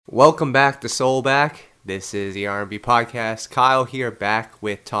Welcome back to Soulback. This is the R&B podcast. Kyle here, back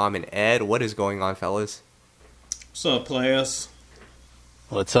with Tom and Ed. What is going on, fellas? What's up, players?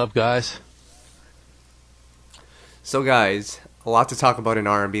 What's up, guys? So, guys, a lot to talk about in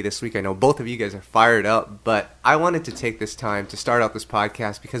R&B this week. I know both of you guys are fired up, but I wanted to take this time to start out this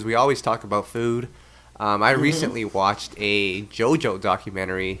podcast because we always talk about food. I recently watched a JoJo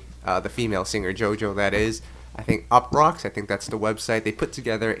documentary, the female singer JoJo, that is. I think Uprocks, I think that's the website. They put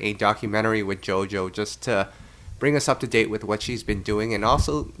together a documentary with JoJo just to bring us up to date with what she's been doing, and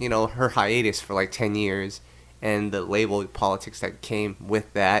also, you know, her hiatus for like 10 years and the label politics that came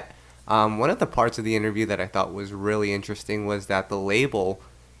with that. One of the parts of the interview that I thought was really interesting was that the label,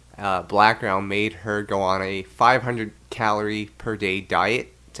 Blackground, made her go on a 500 calorie per day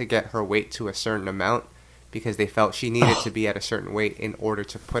diet to get her weight to a certain amount, because they felt she needed to be at a certain weight in order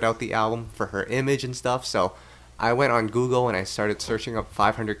to put out the album for her image and stuff. So I went on Google and I started searching up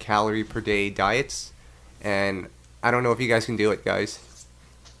 500 calorie per day diets, and I don't know if you guys can do it, guys.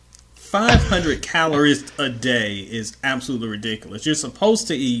 500 calories a day is absolutely ridiculous. You're supposed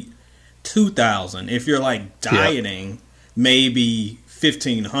to eat 2,000. If you're like dieting, maybe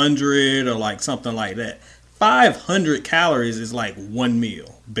 1,500 or like something like that. 500 calories is like one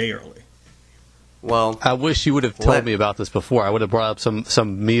meal, barely. Well, I wish you would have told me about this before. I would have brought up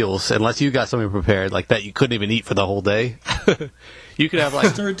some meals, unless you got something prepared like that you couldn't even eat for the whole day. You could have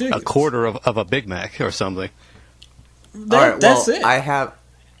like a quarter of a Big Mac or something. That's it. I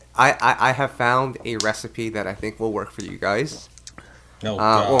have found a recipe that I think will work for you guys.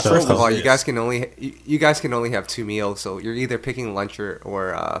 Well, first of all, you guys can only have two meals, so you're either picking lunch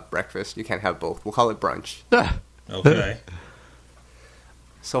or breakfast. You can't have both. We'll call it brunch. Okay.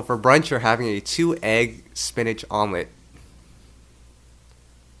 So for brunch, you're having a 2-egg spinach omelet.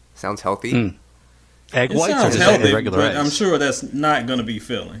 Sounds healthy. Egg whites sounds or just healthy, regular but eggs? I'm sure that's not going to be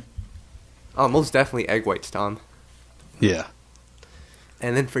filling. Oh, most definitely egg whites, Tom. Yeah.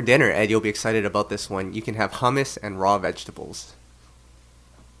 And then for dinner, Ed, you'll be excited about this one. You can have hummus and raw vegetables.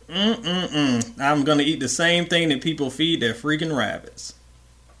 I'm going to eat the same thing that people feed their freaking rabbits.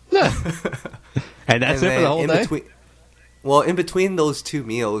 And that's it for the whole day? In between those two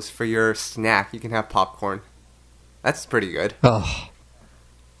meals, for your snack, you can have popcorn. That's pretty good. Oh.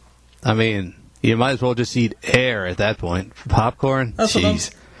 I mean, you might as well just eat air at that point. Popcorn?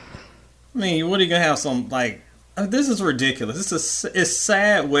 Jeez. I mean, what are you going to have some, like... This is ridiculous. It's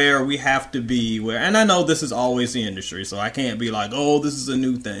sad where we have to be where, and I know this is always the industry, so I can't be like, oh, this is a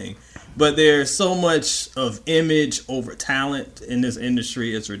new thing. But there's so much of image over talent in this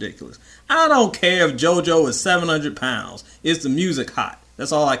industry. It's ridiculous. I don't care if JoJo is 700 pounds. Is the music hot?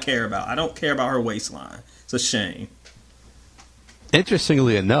 That's all I care about. I don't care about her waistline. It's a shame.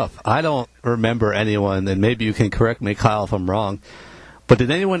 Interestingly enough, I don't remember anyone, and maybe you can correct me, Kyle, if I'm wrong, but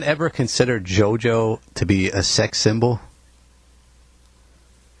did anyone ever consider JoJo to be a sex symbol?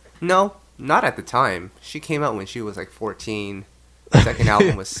 No, not at the time. She came out when she was like 14. The second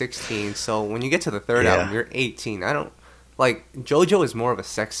album was 16. So when you get to the third album, you're 18. JoJo is more of a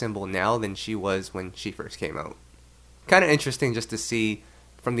sex symbol now than she was when she first came out. Kind of interesting just to see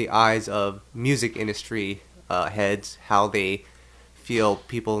from the eyes of music industry heads how they feel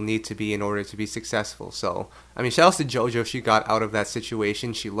people need to be in order to be successful. So, I mean, shout out to JoJo. She got out of that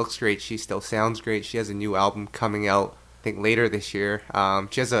situation. She looks great. She still sounds great. She has a new album coming out, I think, later this year.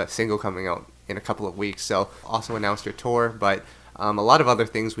 She has a single coming out in a couple of weeks. So, also announced her tour. But a lot of other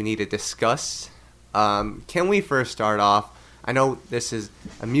things we need to discuss. Can we first start off? I know this is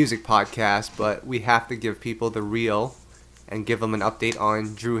a music podcast, but we have to give people the real and give them an update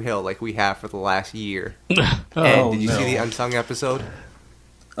on Dru Hill like we have for the last year. And did you see the Unsung episode?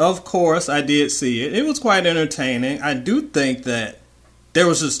 Of course, I did see it. It was quite entertaining. I do think that there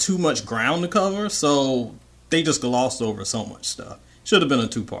was just too much ground to cover, so they just glossed over so much stuff. Should have been a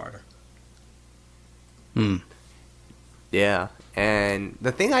two-parter. Yeah, and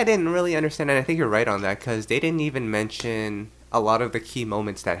the thing I didn't really understand, and I think you're right on that, because they didn't even mention a lot of the key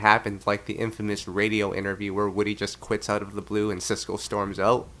moments that happened, like the infamous radio interview where Woody just quits out of the blue and Sisqó storms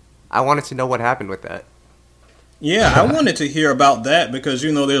out. I wanted to know what happened with that. Yeah, I wanted to hear about that because,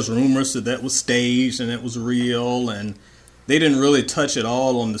 you know, there's rumors that was staged and it was real, and they didn't really touch at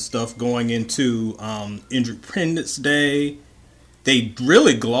all on the stuff going into Independence Day. They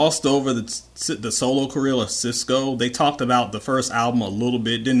really glossed over the solo career of Sisqó. They talked about the first album a little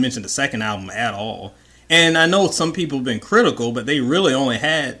bit, didn't mention the second album at all. And I know some people have been critical, but they really only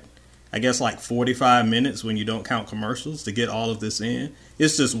had, I guess, like 45 minutes when you don't count commercials to get all of this in.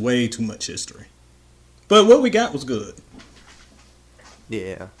 It's just way too much history. But what we got was good.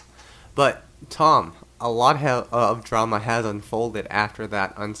 Yeah. But, Tom, a lot of drama has unfolded after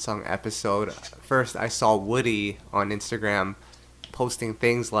that Unsung episode. First, I saw Woody on Instagram posting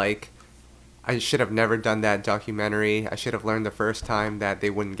things like, I should have never done that documentary. I should have learned the first time that they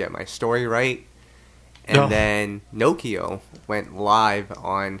wouldn't get my story right. And then Nokio went live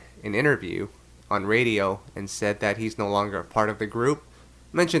on an interview on radio and said that he's no longer a part of the group.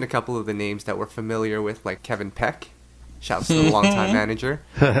 Mentioned a couple of the names that we're familiar with, like Kevin Peck. Shouts to the longtime manager.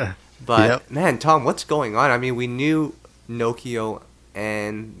 But, man, Tom, what's going on? I mean, we knew Nokio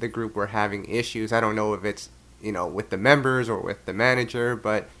and the group were having issues. I don't know if it's, with the members or with the manager,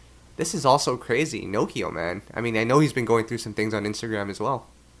 but this is also crazy. Nokio, man. I mean, I know he's been going through some things on Instagram as well.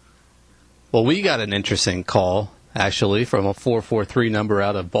 Well, we got an interesting call, actually, from a 443 number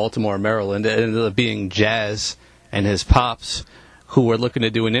out of Baltimore, Maryland. It ended up being Jazz and his pops, who were looking to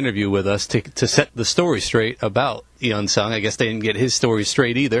do an interview with us to set the story straight about Unsung. I guess they didn't get his story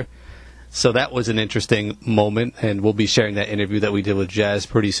straight either. So that was an interesting moment, and we'll be sharing that interview that we did with Jazz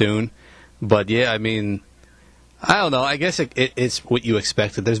pretty soon. But, yeah, I mean, I don't know. I guess it's what you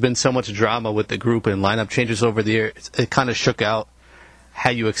expected. There's been so much drama with the group and lineup changes over the year. It kind of shook out how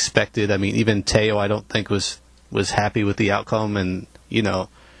you expected. I mean, even Teo, I don't think was happy with the outcome. And,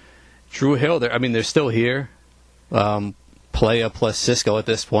 Dru Hill, they're still here. Playa plus Cisco at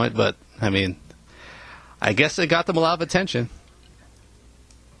this point. But, I mean, I guess it got them a lot of attention.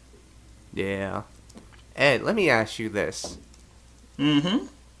 Yeah. Ed, let me ask you this. Mm-hmm.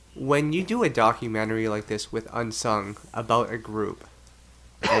 When you do a documentary like this with Unsung about a group,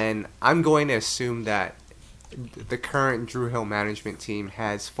 and I'm going to assume that the current Dru Hill management team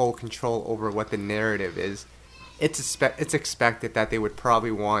has full control over what the narrative is, it's expected that they would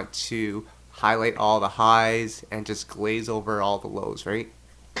probably want to highlight all the highs and just glaze over all the lows, right?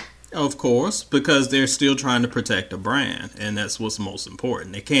 Of course, because they're still trying to protect a brand, and that's what's most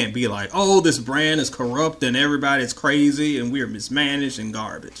important. They can't be like, oh, this brand is corrupt and everybody's crazy and we're mismanaged and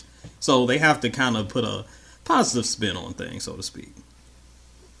garbage. So they have to kind of put a positive spin on things, so to speak.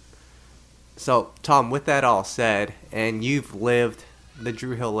 So, Tom, with that all said, and you've lived the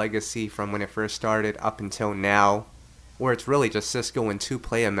Dru Hill legacy from when it first started up until now, where it's really just Cisco and two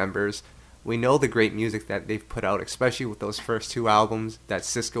Playa members. We know the great music that they've put out, especially with those first two albums, that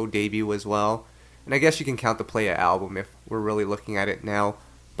Cisco debut as well. And I guess you can count the Playa album if we're really looking at it now.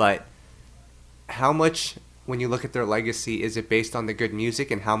 But how much, when you look at their legacy, is it based on the good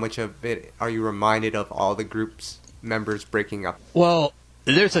music, and how much of it are you reminded of all the group's members breaking up? Well,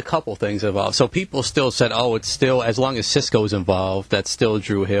 there's a couple things involved. So people still said, it's still, as long as Cisco's involved, that's still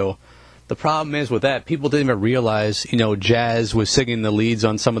Dru Hill. The problem is with that, people didn't even realize, Jazz was singing the leads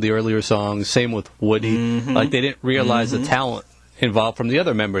on some of the earlier songs. Same with Woody. Mm-hmm. Like, they didn't realize the talent involved from the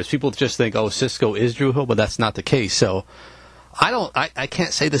other members. People just think, Cisco is Dru Hill, but that's not the case. So I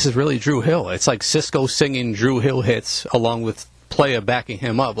can't say this is really Dru Hill. It's like Cisco singing Dru Hill hits along with Playa backing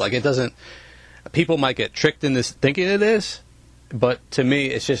him up. Like, it doesn't, people might get tricked in this thinking it is, but to me,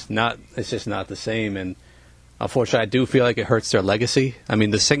 it's just not the same. And unfortunately, I do feel like it hurts their legacy. I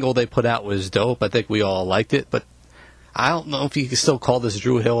mean, the single they put out was dope. I think we all liked it, but I don't know if you can still call this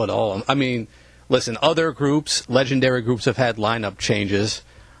Dru Hill at all. I mean, listen, other groups, legendary groups, have had lineup changes,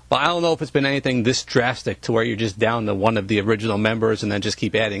 but I don't know if it's been anything this drastic to where you're just down to one of the original members and then just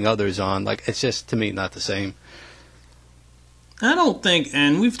keep adding others on. Like, it's just, to me, not the same. I don't think,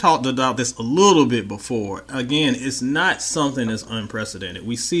 and we've talked about this a little bit before, again, it's not something that's unprecedented.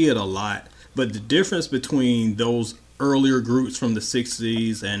 We see it a lot. But the difference between those earlier groups from the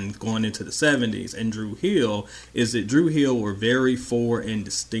 60s and going into the 70s and Dru Hill is that Dru Hill were very four and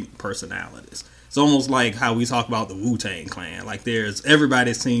distinct personalities. It's almost like how we talk about the Wu-Tang Clan. Like,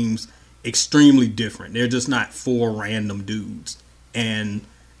 everybody seems extremely different. They're just not four random dudes. And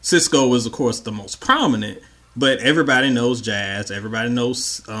Cisco is, of course, the most prominent, but everybody knows Jazz, everybody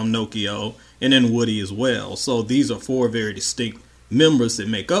knows Nokio, and then Woody as well. So these are four very distinct members that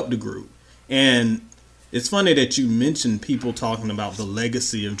make up the group. And it's funny that you mentioned people talking about the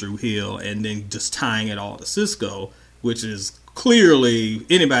legacy of Dru Hill and then just tying it all to Cisco, which is clearly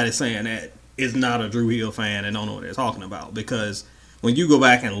anybody saying that is not a Dru Hill fan and don't know what they're talking about. Because when you go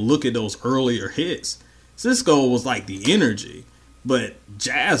back and look at those earlier hits, Cisco was like the energy, but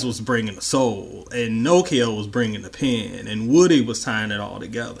Jazz was bringing the soul, and Nokio was bringing the pen, and Woody was tying it all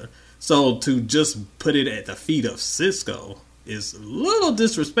together. So to just put it at the feet of Cisco is a little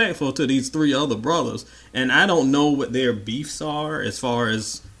disrespectful to these three other brothers. And I don't know what their beefs are as far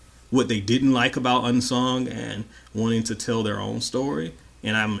as what they didn't like about Unsung and wanting to tell their own story.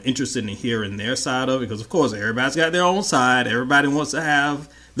 And I'm interested in hearing their side of it because, of course, everybody's got their own side. Everybody wants to have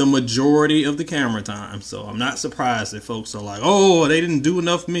the majority of the camera time. So I'm not surprised that folks are like, they didn't do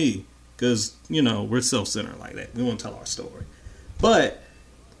enough me. because, we're self-centered like that. We want to tell our story. But,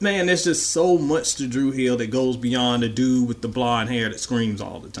 man, there's just so much to Dru Hill that goes beyond the dude with the blonde hair that screams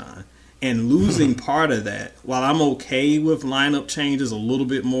all the time. And losing part of that, while I'm okay with lineup changes a little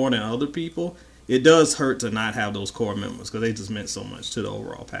bit more than other people, it does hurt to not have those core members because they just meant so much to the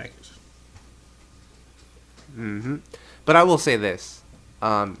overall package. Mm-hmm. But I will say this,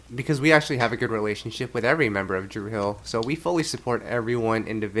 because we actually have a good relationship with every member of Dru Hill, so we fully support everyone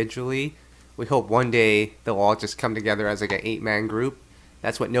individually. We hope one day they'll all just come together as like an 8-man group.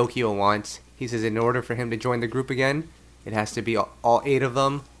 That's what Nokio wants. He says in order for him to join the group again, it has to be all 8 of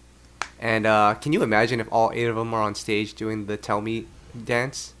them. And can you imagine if all 8 of them are on stage doing the Tell Me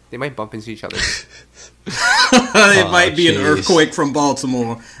dance? They might bump into each other. It might be an earthquake from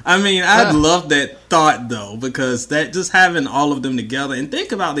Baltimore. I mean, I'd love that thought, though, because that just having all of them together, and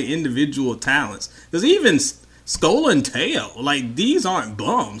think about the individual talents. Because even Scola and Teo, like, these aren't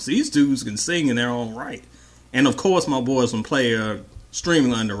bums. These dudes can sing in their own right. And, of course, my boys from Play are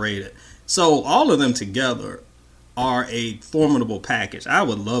extremely underrated. So all of them together are a formidable package. I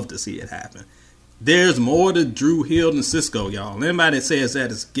would love to see it happen. There's more to Dru Hill than Cisco, y'all. Anybody that says that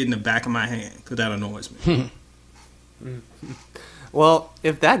is getting the back of my hand, because that annoys me. Well,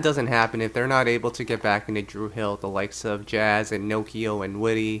 if that doesn't happen, if they're not able to get back into Dru Hill, the likes of Jazz and Nokio and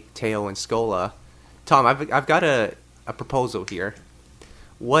Woody, Teo and Scola, Tom, I've got a proposal here.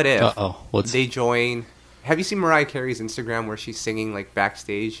 What if they join... Have you seen Mariah Carey's Instagram where she's singing like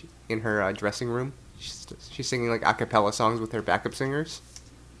backstage in her dressing room? She's singing like a cappella songs with her backup singers.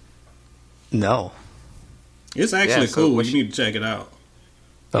 No. It's actually cool. You need to check it out.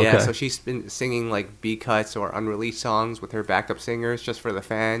 Okay. Yeah, so she's been singing like B-cuts or unreleased songs with her backup singers just for the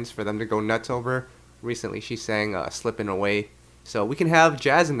fans, for them to go nuts over. Recently she sang Slippin' Away. So we can have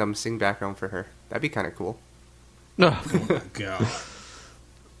Jazz and them sing background for her. That'd be kind of cool. Oh my God.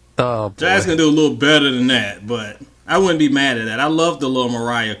 Oh, boy. Jazz can do a little better than that, but I wouldn't be mad at that. I love the little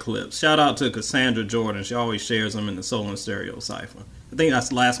Mariah clips. Shout out to Cassandra Jordan. She always shares them in the Soul and Stereo Cypher. I think that's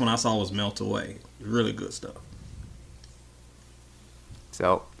the last one I saw was Melt Away. Really good stuff.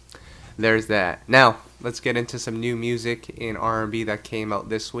 So, there's that. Now, let's get into some new music in R&B that came out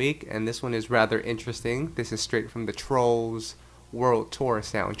this week. And this one is rather interesting. This is straight from the Trolls World Tour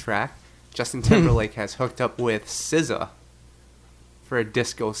soundtrack. Justin Timberlake has hooked up with SZA for a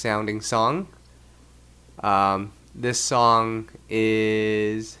disco-sounding song. This song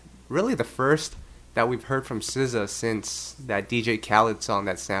is really the first that we've heard from SZA since that DJ Khaled song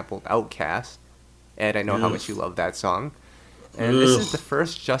that sampled Outkast. Ed, I know how much you love that song. And this is the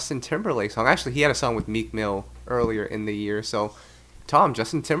first Justin Timberlake song. Actually, he had a song with Meek Mill earlier in the year. So, Tom,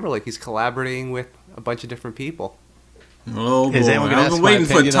 Justin Timberlake, he's collaborating with a bunch of different people. Oh, boy. Is anyone going to ask my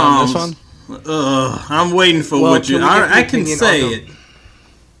opinion on this one? I'm waiting for what you... I can say it.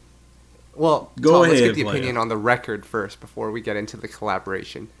 Well, Go Tom, ahead, let's get the opinion on the record first before we get into the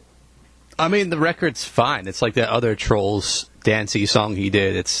collaboration. I mean, the record's fine. It's like that other Trolls dancey song he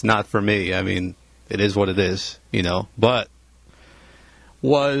did. It's not for me. I mean, it is what it is, But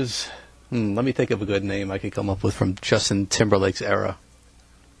was... let me think of a good name I could come up with from Justin Timberlake's era.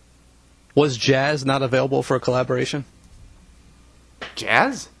 Was Jazz not available for a collaboration?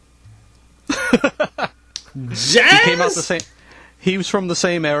 Jazz? Jazz? He came out the same... He was from the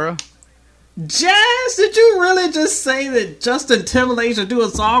same era. Jazz? Did you really just say that Justin Timberlake should do a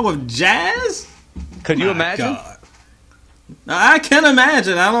song with Jazz? Could you imagine? God. I can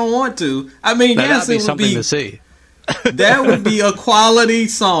imagine. I don't want to. I mean, yes, it would something to see. That would be a quality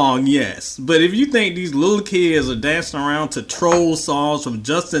song, yes. But if you think these little kids are dancing around to troll songs from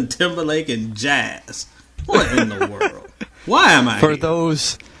Justin Timberlake and Jazz, what in the world? Why am I for here?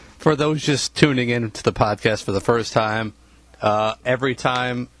 For those just tuning in to the podcast for the first time, every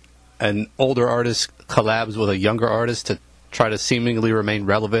time an older artist collabs with a younger artist to try to seemingly remain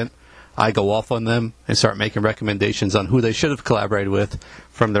relevant, I go off on them and start making recommendations on who they should have collaborated with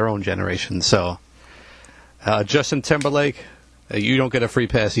from their own generation. So, Justin Timberlake, you don't get a free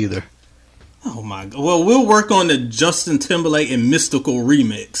pass either. Oh my God. Well, we'll work on the Justin Timberlake and Mystical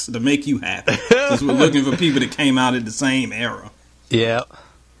remix to make you happy. Since we're looking for people that came out at the same era. Yeah.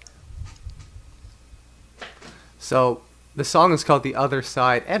 So, the song is called The Other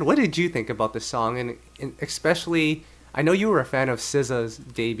Side. Ed, what did you think about this song? And especially, I know you were a fan of SZA's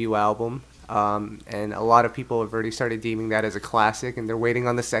debut album, and a lot of people have already started deeming that as a classic, and they're waiting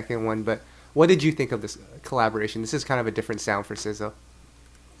on the second one. But what did you think of this collaboration? This is kind of a different sound for SZA.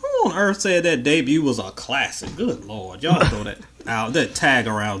 Who on earth said that debut was a classic? Good Lord. Y'all throw that. out, that tag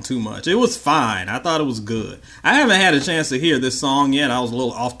around too much. It was fine. I thought it was good. I haven't had a chance to hear this song yet. I was a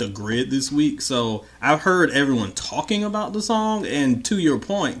little off the grid this week, so I've heard everyone talking about the song, and to your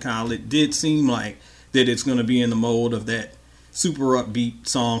point, Kyle, it did seem like that it's going to be in the mode of that super upbeat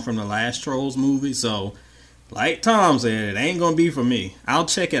song from the last Trolls movie, so like Tom said, it ain't going to be for me. I'll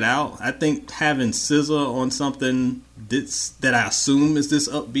check it out. I think having SZA on something that I assume is this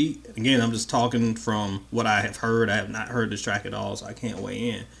upbeat, again, I'm just talking from what I have heard. I have not heard this track at all, so I can't weigh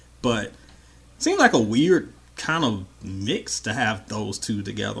in. But it seems like a weird kind of mix to have those two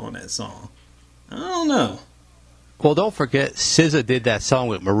together on that song. I don't know. Well, don't forget, SZA did that song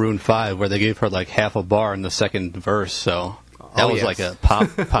with Maroon 5 where they gave her like half a bar in the second verse, so that was like a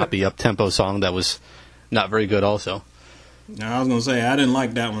poppy up-tempo song that was not very good also. Now, I was going to say, I didn't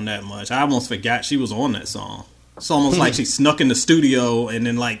like that one that much. I almost forgot she was on that song. It's almost like she snuck in the studio and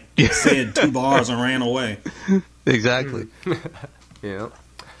then like said 2 bars and ran away. Exactly. Yeah.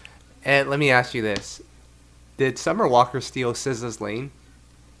 And let me ask you this. Did Summer Walker steal SZA's lane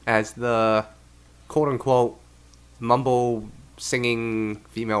as the quote-unquote mumble-singing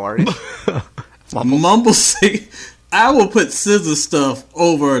female artist? Mumble sing. I will put SZA stuff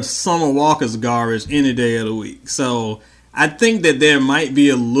over Summer Walker's garbage any day of the week. So I think that there might be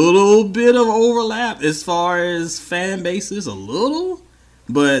a little bit of overlap as far as fan bases, a little,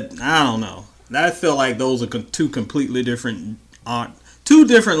 but I don't know. I feel like those are two completely different, two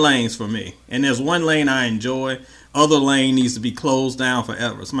different lanes for me. And there's one lane I enjoy, other lane needs to be closed down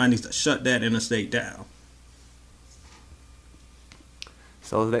forever. Somebody needs to shut that interstate down.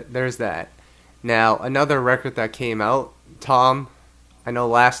 So there's that. Now, another record that came out, Tom, I know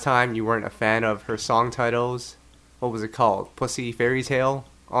last time you weren't a fan of her song titles. What was it called? Pussy Fairy Tale?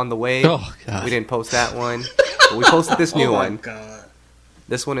 On the Way? Oh, God. We didn't post that one. But we posted this new one. God.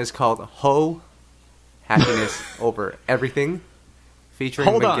 This one is called Ho, Happiness Over Everything, featuring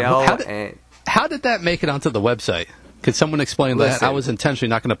Hold on. Miguel and... How did that make it onto the website? Could someone explain that? Listen. I was intentionally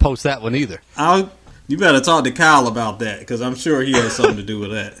not going to post that one either. You better talk to Kyle about that, because I'm sure he has something to do with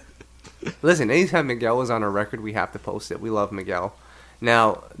that. Listen, anytime Miguel is on a record, we have to post it. We love Miguel.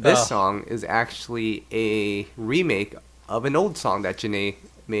 Now, this song is actually a remake of an old song that Janae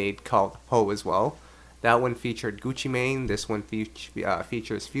made called Ho as well. That one featured Gucci Mane. This one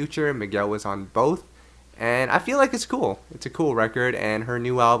features Future. Miguel was on both. And I feel like it's cool. It's a cool record. And her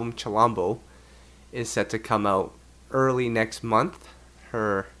new album, Chilombo, is set to come out early next month.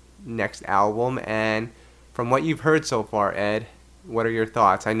 Her next album. And from what you've heard so far, Ed, what are your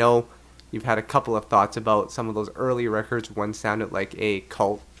thoughts? I know you've had a couple of thoughts about some of those early records. One sounded like a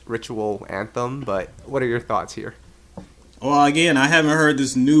cult ritual anthem, but what are your thoughts here? Well, again, I haven't heard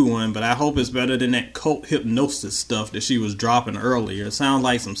this new one, but I hope it's better than that cult hypnosis stuff that she was dropping earlier. It sounds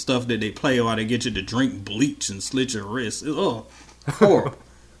like some stuff that they play while they get you to drink bleach and slit your wrists. Horrible.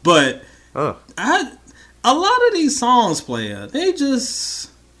 But a lot of these songs, player, they just...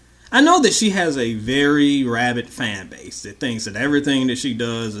 I know that she has a very rabid fan base that thinks that everything that she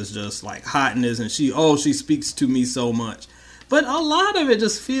does is just like hotness, and she speaks to me so much. But a lot of it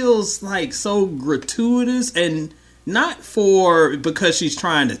just feels like so gratuitous, and not because she's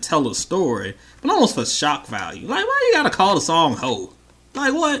trying to tell a story, but almost for shock value. Like, why you gotta call the song Ho?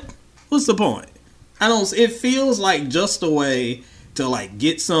 Like, what? What's the point? It feels like just a way to like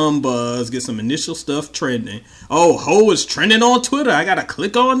get some buzz, get some initial stuff trending. Oh, Ho is trending on Twitter. I gotta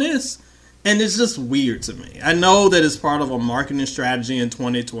click on this. And it's just weird to me. I know that it's part of a marketing strategy in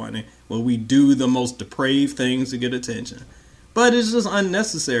 2020 where we do the most depraved things to get attention. But it's just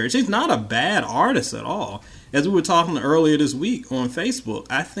unnecessary. She's not a bad artist at all. As we were talking earlier this week on Facebook,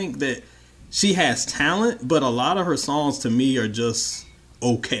 I think that she has talent, but a lot of her songs to me are just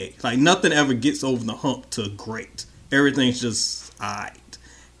okay. Like, nothing ever gets over the hump to great. Everything's just alright.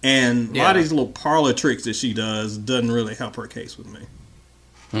 And a lot of these little parlor tricks that she doesn't really help her case with me.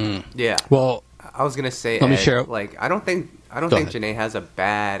 Yeah. Well, I was gonna say, let me share. Like, I don't think Janae has a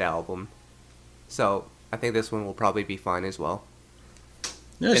bad album, so I think this one will probably be fine as well.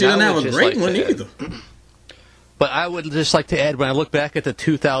 Yeah, she doesn't have a great one either. But I would just like to add, when I look back at the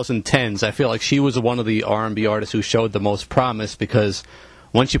 2010s, I feel like she was one of the R&B artists who showed the most promise, because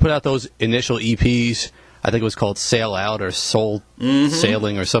once you put out those initial EPs, I think it was called Sail Out or Soul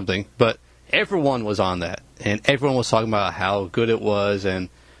Sailing or something, but everyone was on that, and everyone was talking about how good it was, and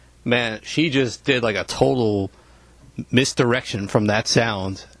man, she just did like a total misdirection from that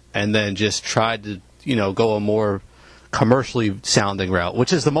sound, and then just tried to, go a more commercially sounding route,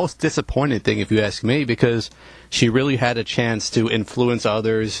 which is the most disappointing thing if you ask me, because she really had a chance to influence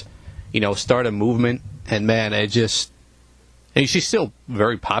others, start a movement, and man, she's still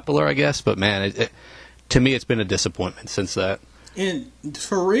very popular, I guess, but man, to me, it's been a disappointment since that. And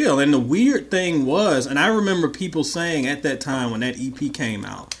for real, and the weird thing was, and I remember people saying at that time when that EP came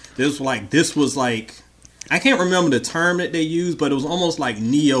out, this was like, I can't remember the term that they used, but it was almost like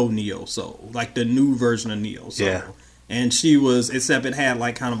neo soul, like the new version of neo soul. Yeah. And she was, except it had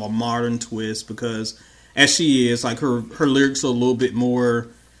like kind of a modern twist because, as she is, like her lyrics are a little bit more,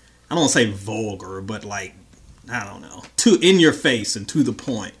 I don't want to say vulgar, but like, I don't know, in your face and to the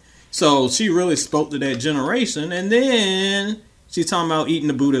point. So she really spoke to that generation, and then she's talking about eating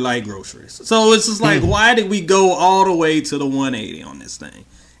the booty like groceries. So it's just like, why did we go all the way to the 180 on this thing?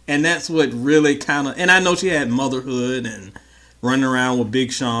 And that's what really kind of, and I know she had motherhood and running around with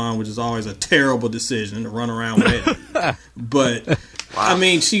Big Sean, which is always a terrible decision to run around with Eddie. But, wow. I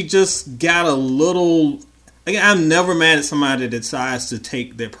mean, she just got a little, again, I'm never mad at somebody that decides to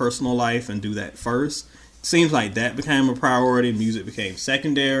take their personal life and do that first. Seems like that became a priority. Music became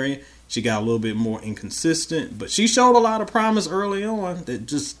secondary. She got a little bit more inconsistent, but she showed a lot of promise early on that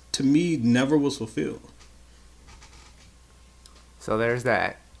just, to me, never was fulfilled. So there's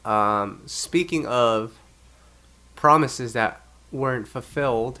that. Speaking of promises that weren't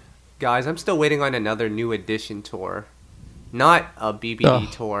fulfilled, guys, I'm still waiting on another New Edition tour. Not a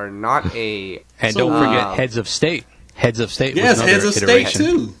BBD tour, not a... And don't forget Heads of State. Heads of State was yes, another Heads of iteration. State,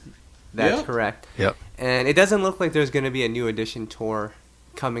 too. That's correct. Yep. And it doesn't look like there's going to be a New Edition tour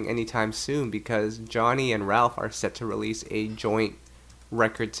coming anytime soon because Johnny and Ralph are set to release a joint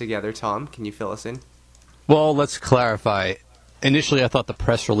record together. Tom, can you fill us in? Well, let's clarify. Initially, I thought the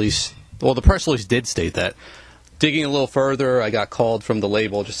press release did state that. Digging a little further, I got called from the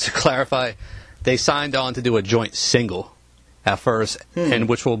label just to clarify. They signed on to do a joint single at first, and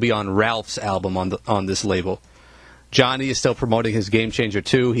which will be on Ralph's album on this label. Johnny is still promoting his Game Changer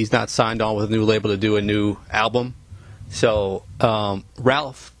 2. He's not signed on with a new label to do a new album. So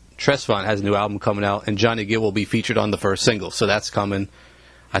Ralph Tresvant has a new album coming out, and Johnny Gill will be featured on the first single. So that's coming,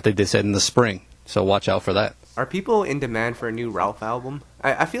 I think they said, in the spring. So watch out for that. Are people in demand for a new Ralph album?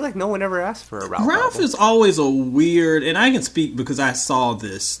 I feel like no one ever asked for a Ralph album. Ralph is always a weird, and I can speak because I saw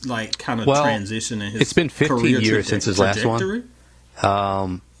this like kind of transition in his it's been 15 years since his last one.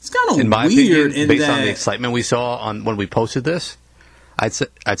 It's kind of in my weird opinion, based on the excitement we saw on when we posted this. I'd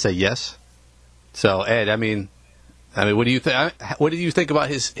say yes. So Ed, I mean, what do you think? What do you think about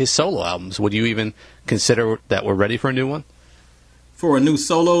his solo albums? Would you even consider that we're ready for a new one? For a new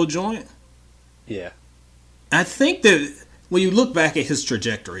solo joint? Yeah. I think that when you look back at his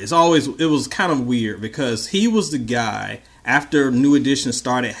trajectory, it was kind of weird because he was the guy after New Edition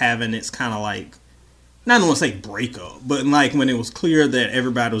started having its kind of like, I don't want to say breakup, but like when it was clear that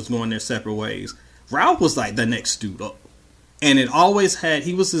everybody was going their separate ways, Ralph was like the next dude up. And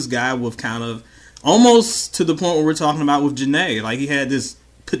he was this guy with kind of almost to the point where we're talking about with Janae. Like he had this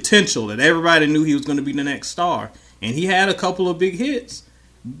potential that everybody knew he was going to be the next star. And he had a couple of big hits.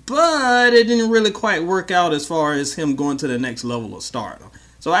 But it didn't really quite work out as far as him going to the next level of stardom.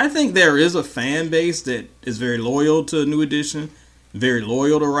 So I think there is a fan base that is very loyal to New Edition, very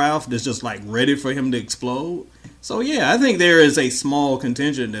loyal to Ralph, that's just like ready for him to explode. So yeah, I think there is a small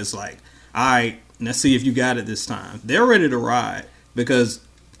contingent that's like, all right, let's see if you got it this time. They're ready to ride because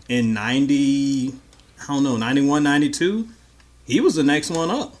in 91, 92, he was the next one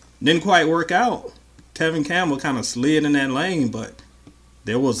up. Didn't quite work out. Tevin Campbell kind of slid in that lane, but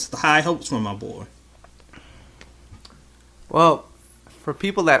there was high hopes for my boy. Well, for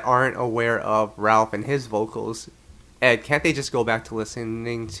people that aren't aware of Ralph and his vocals, Ed, can't they just go back to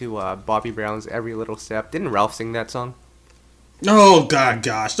listening to Bobby Brown's Every Little Step? Didn't Ralph sing that song? Oh,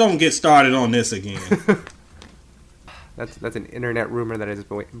 gosh, don't get started on this again. That's an internet rumor that has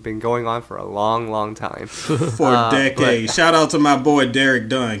been going on for a long, long time. For decades. Shout out to my boy Derek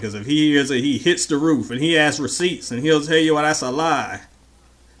Dunn, because if he hears it, he hits the roof, and he asks receipts, and he'll tell you, well, that's a lie.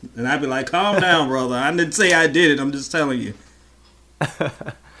 And I'd be like, calm down, brother. I didn't say I did it. I'm just telling you.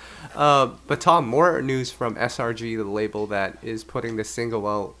 But Tom, more news from SRG, the label that is putting this single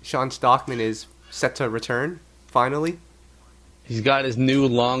out. Sean Stockman is set to return, finally. He's got his new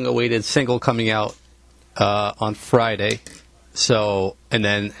long-awaited single coming out on Friday. So, and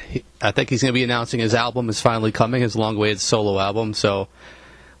then I think he's going to be announcing his album is finally coming, his long-awaited solo album. So,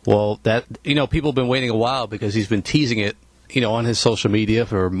 well, that, people have been waiting a while because he's been teasing it, on his social media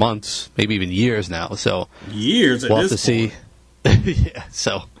for months, maybe even years now. So years. We'll have to see. Yeah.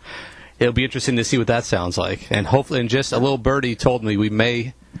 So it'll be interesting to see what that sounds like. And hopefully, and just a little birdie told me we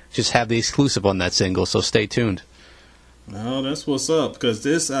may just have the exclusive on that single. So stay tuned. No, that's what's up. Because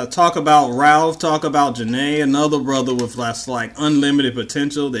this talk about Ralph, talk about Janae, another brother with like unlimited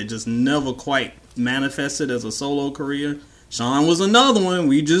potential that just never quite manifested as a solo career. Sean was another one.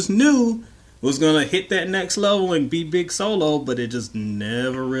 We just knew. was going to hit that next level and be big solo, but it just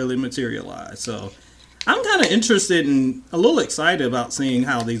never really materialized. So I'm kind of interested and a little excited about seeing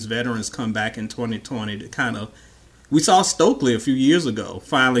how these veterans come back in 2020 to kind of. We saw Stokely a few years ago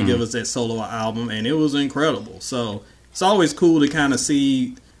finally give us that solo album, and it was incredible. So it's always cool to kind of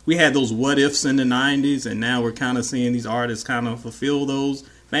see. We had those what ifs in the 90s, and now we're kind of seeing these artists kind of fulfill those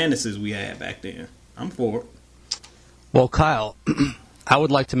fantasies we had back then. I'm for it. Well, Kyle, I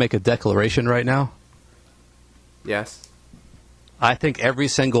would like to make a declaration right now. Yes. I think every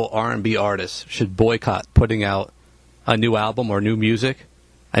single R&B artist should boycott putting out a new album or new music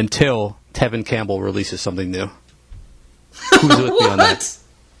until Tevin Campbell releases something new. Who's with me on that?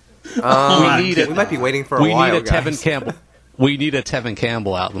 We might be waiting for a while, We need a guys. Tevin Campbell. We need a Tevin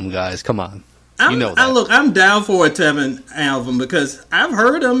Campbell album, guys. Come on. You know that. Look, I'm down for a Tevin album because I've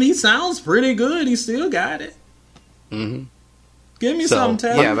heard him. He sounds pretty good. He still got it. Mm-hmm. Give me some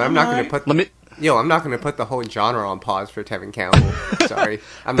Tevin. Yeah, but I'm not going to put. I'm not going to put the whole genre on pause for Tevin Campbell. Sorry,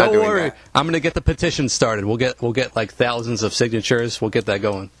 I'm not Don't doing worry. that. I'm going to get the petition started. We'll get like thousands of signatures. We'll get that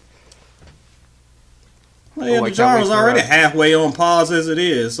going. Well, yeah, the genre's already halfway on pause as it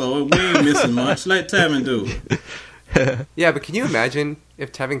is, so we ain't missing much. Let Tevin do it. Yeah, but can you imagine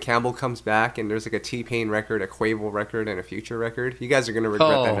if Tevin Campbell comes back and there's like a T-Pain record, a Quavo record, and a Future record? You guys are going to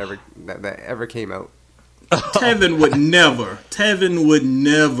regret that ever came out. Tevin would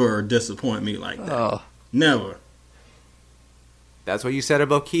never disappoint me like that. Oh. Never. That's what you said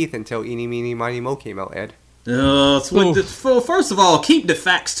about Keith until Eeny, Meeny, Miny, Mo came out, Ed. First of all, keep the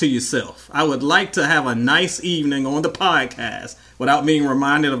facts to yourself. I would like to have a nice evening on the podcast without being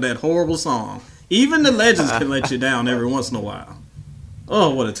reminded of that horrible song. Even the legends can let you down every once in a while.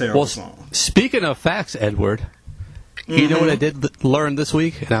 Oh, what a terrible song. Speaking of facts, Edward, you know what I did learn this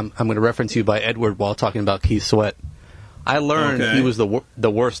week? And I'm going to reference you by Edward while talking about Keith Sweat. I learned he was the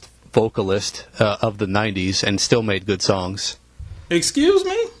worst vocalist of the 90s and still made good songs. Excuse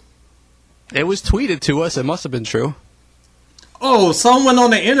me? It was tweeted to us. It must have been true. Oh, someone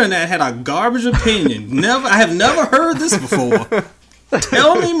on the internet had a garbage opinion. I have never heard this before.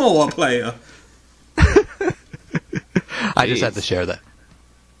 Tell me more, player. I just had to share that.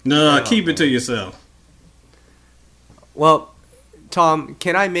 No, keep it to yourself. Well, Tom,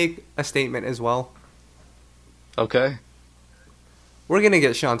 can I make a statement as well? Okay. We're going to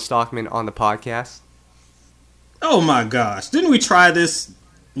get Sean Stockman on the podcast. Oh my gosh. Didn't we try this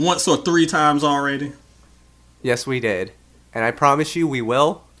once or 3 times already? Yes, we did. And I promise you we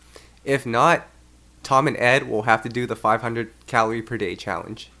will. If not, Tom and Ed will have to do the 500 calorie per day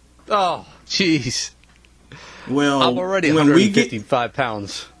challenge. Oh, jeez. Well, I'm already 155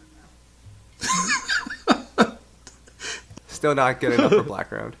 pounds. Still not good enough for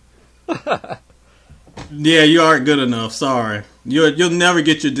Black Round. Yeah, you aren't good enough. Sorry. You'll never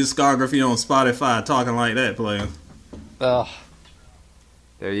get your discography on Spotify talking like that, player. Oh.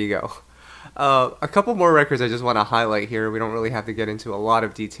 There you go. A couple more records I just want to highlight here. We don't really have to get into a lot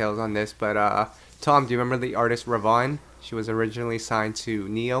of details on this, but Tom, do you remember the artist Ravon? She was originally signed to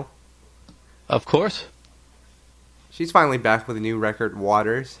Neo. Of course. She's finally back with a new record,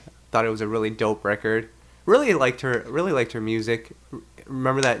 Waters. Thought it was a really dope record. Really liked her music.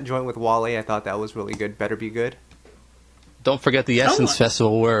 Remember that joint with Wale? I thought that was really good. Better Be Good. Don't forget the Essence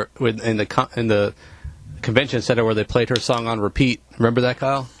Festival where in the convention center where they played her song on repeat. Remember that,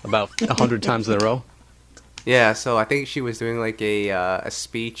 Kyle? About 100 times in a row. Yeah, so I think she was doing like a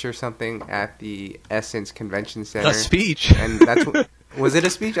speech or something at the Essence Convention Center. A speech? And that's what, was it a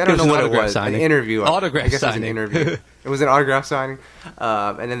speech? I don't know what it was. Signing. An interview. Autograph I guess signing. It was an interview. It was an autograph signing.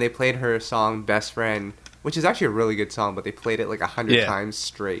 And then they played her song Best Friend, which is actually a really good song, but they played it like 100 times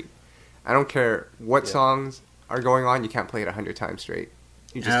straight. I don't care what songs are going on, you can't play it 100 times straight.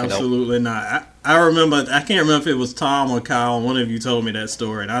 You just Absolutely not. I remember, I can't remember if it was Tom or Kyle, one of you told me that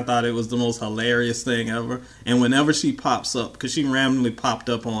story, and I thought it was the most hilarious thing ever. And whenever she pops up, because she randomly popped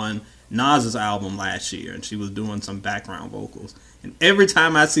up on Nas's album last year, and she was doing some background vocals. And every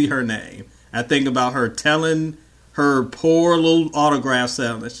time I see her name, I think about her telling her poor little autograph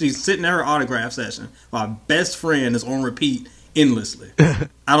session. She's sitting at her autograph session while Best Friend is on repeat endlessly.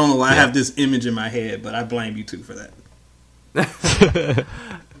 I don't know why I have this image in my head, but I blame you two for that.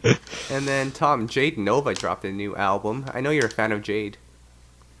 And then, Tom, Jade Nova dropped a new album. I know you're a fan of Jade.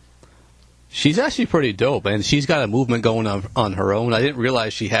 She's actually pretty dope, and she's got a movement going on her own. I didn't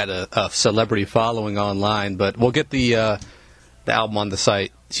realize she had a celebrity following online, but we'll get the album on the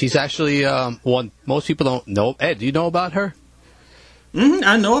site. She's actually one most people don't know. Ed, do you know about her?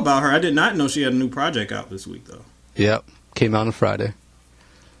 I know about her. I did not know she had a new project out this week, though. Yep, came out on Friday.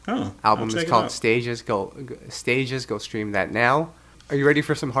 Oh, album is called Stages. Go stream that now. Are you ready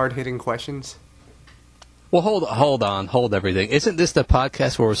for some hard-hitting questions? Well, hold everything. Isn't this the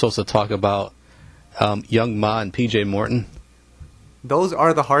podcast where we're supposed to talk about Young Ma and P.J. Morton? Those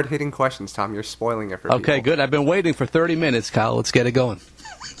are the hard-hitting questions, Tom. You're spoiling it for Okay, people. good. I've been waiting for 30 minutes, Kyle. Let's get it going.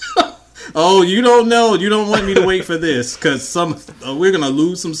 Oh, you don't know. You don't want me to wait for this because we're gonna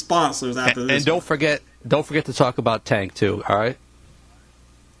lose some sponsors after this. And don't forget to talk about Tank too. All right.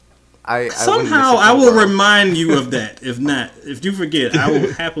 Somehow I will remind you of that. If you forget, I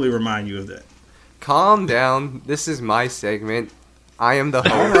will happily remind you of that. Calm down. This is my segment. I am the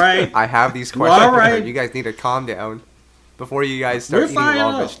host. All right. I have these questions. All right. You guys need to calm down before you guys start eating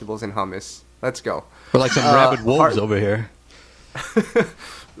raw vegetables and hummus. Let's go. We're like some rabid wolves over here.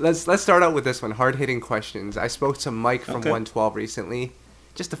 Let's start out with this one. Hard-hitting questions. I spoke to Mike from 112 recently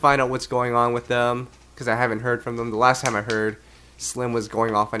just to find out what's going on with them because I haven't heard from them. The last time I heard, Slim was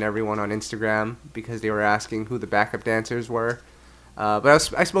going off on everyone on Instagram because they were asking who the backup dancers were.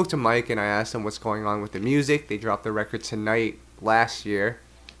 But I spoke to Mike and I asked him what's going on with the music. They dropped the record Tonight last year,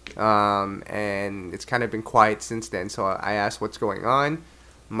 and it's kind of been quiet since then. So I asked what's going on.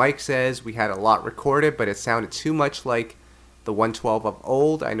 Mike says we had a lot recorded, but it sounded too much like the 112 of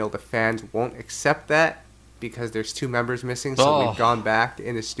old. I know the fans won't accept that because there's 2 members missing, so we've gone back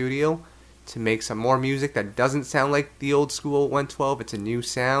in the studio to make some more music that doesn't sound like the old school 112. It's a new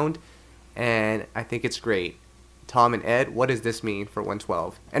sound, and I think it's great. Tom and Ed, what does this mean for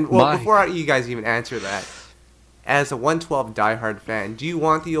 112? And before you guys even answer that, as a 112 diehard fan, do you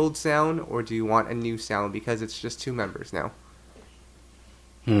want the old sound or do you want a new sound because it's just 2 members now?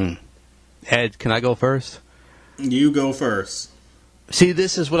 Ed, can I go first? You go first. See,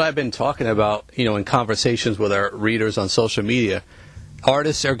 this is what I've been talking about, in conversations with our readers on social media.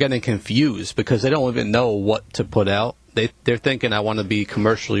 Artists are getting confused because they don't even know what to put out. They're thinking, I want to be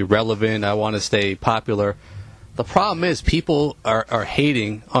commercially relevant, I want to stay popular. The problem is people are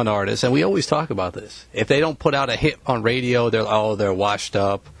hating on artists, and we always talk about this. If they don't put out a hit on radio, they're washed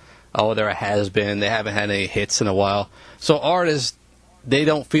up. Oh, they're a has-been. They haven't had any hits in a while. So artists, they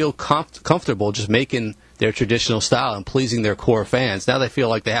don't feel comfortable just making their traditional style and pleasing their core fans. Now they feel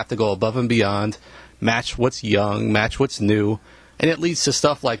like they have to go above and beyond, match what's young, match what's new, and it leads to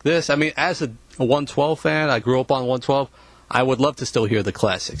stuff like this. I mean, as a 112 fan, I grew up on 112. I would love to still hear the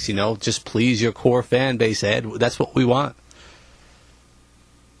classics, just please your core fan base, Ed. That's what we want.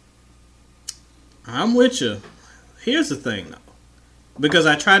 I'm with you. Here's the thing, though. Because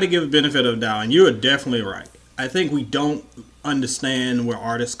I try to give a benefit of the doubt, and you're definitely right. I think we don't understand where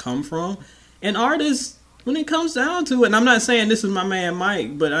artists come from. And artists, when it comes down to it, and I'm not saying this is my man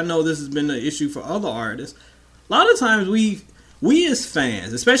Mike, but I know this has been an issue for other artists. A lot of times we as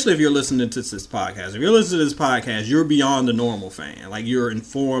fans, especially if you're listening to this podcast, if you're listening to this podcast, you're beyond the normal fan. Like, you're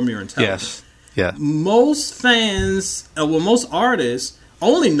informed, you're intelligent. Yes. Yeah. Most fans, most artists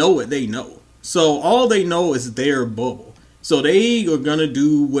only know what they know. So all they know is their bubble. So they are going to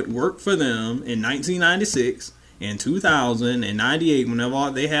do what worked for them in 1996, in 2000, and 98, whenever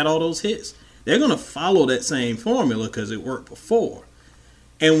they had all those hits. They're going to follow that same formula because it worked before.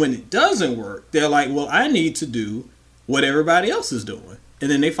 And when it doesn't work, they're like, well, I need to do what everybody else is doing.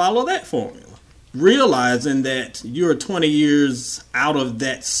 And then they follow that formula, realizing that you're 20 years out of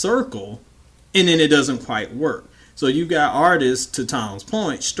that circle, and then it doesn't quite work. So you got artists, to Tom's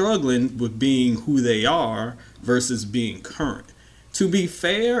point, struggling with being who they are versus being current. To be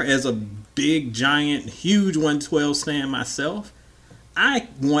fair, as a big, giant, huge 112 stan myself, I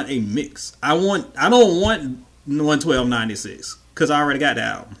want a mix. I don't want 112 96 because I already got the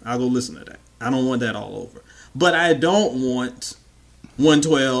album. I'll go listen to that. I don't want that all over. But I don't want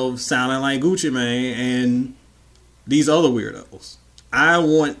 112 sounding like Gucci Mane and these other weirdos. I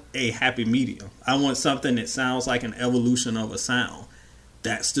want a happy medium. I want something that sounds like an evolution of a sound.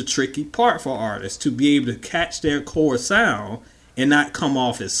 That's the tricky part for artists, to be able to catch their core sound and not come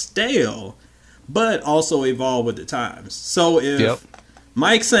off as stale, but also evolve with the times. So if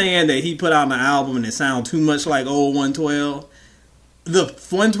Mike's saying that he put out an album and it sounds too much like old 112, the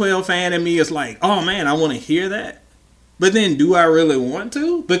 112 fan in me is like, oh man, I want to hear that. But then do I really want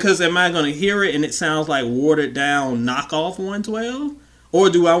to? Because am I going to hear it and it sounds like watered down knockoff 112? Or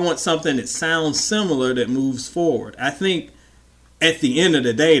do I want something that sounds similar that moves forward? I think at the end of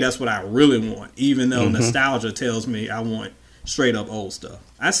the day, that's what I really want. Even though nostalgia tells me I want straight up old stuff.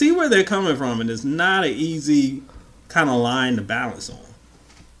 I see where they're coming from, and it's not an easy kind of line to balance on.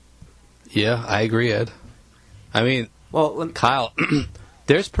 Yeah, I agree, Ed. I mean, Kyle,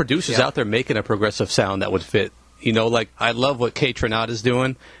 there's producers out there making a progressive sound that would fit. Like, I love what K Trinada's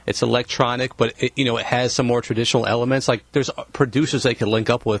doing. It's electronic, but it has some more traditional elements. Like, there's producers they could link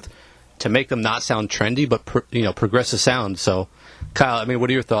up with to make them not sound trendy, but progressive sound. So Kyle, I mean, what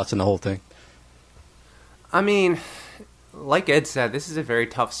are your thoughts on the whole thing? I mean, like Ed said, this is a very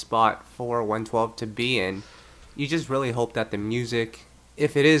tough spot for 112 to be in. You just really hope that the music,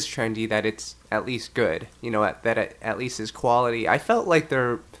 if it is trendy, that it's at least good. That it at least is quality. I felt like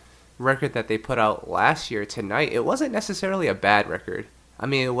their record that they put out last year, Tonight, it wasn't necessarily a bad record. I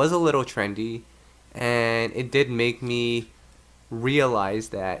mean, it was a little trendy, and it did make me realize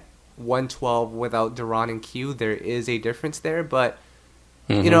that 112 without Duran and Q, there is a difference there, but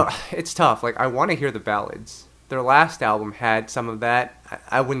it's tough. Like, I want to hear the ballads. Their last album had some of that.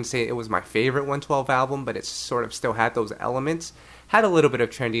 I wouldn't say it was my favorite 112 album, but it sort of still had those elements. Had a little bit of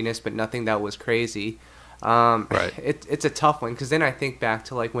trendiness, but nothing that was crazy. Right. It's a tough one, because then I think back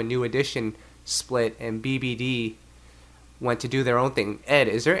to like when New Edition split and BBD went to do their own thing. Ed,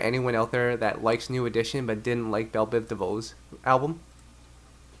 is there anyone out there that likes New Edition but didn't like Belle Biv DeVoe's album?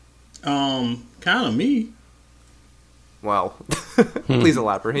 Kind of me. Well, please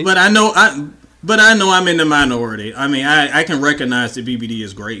elaborate. But I know I'm in the minority. I mean, I can recognize that BBD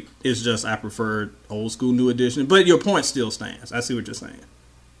is great. It's just I prefer old school New Edition. But your point still stands. I see what you're saying.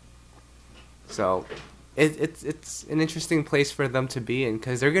 So, it's an interesting place for them to be in,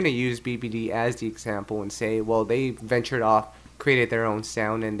 because they're going to use BBD as the example and say, well, they ventured off, created their own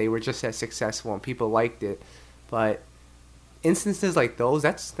sound, and they were just as successful and people liked it. But instances like those,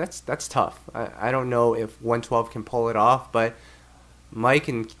 that's tough. I don't know if 112 can pull it off, but Mike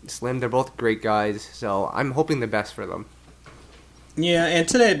and Slim, they're both great guys, so I'm hoping the best for them. Yeah, and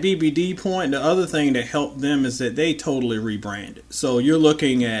to that BBD point, the other thing that helped them is that they totally rebranded. So you're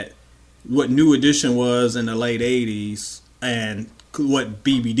looking at what New Edition was in the late 80s and what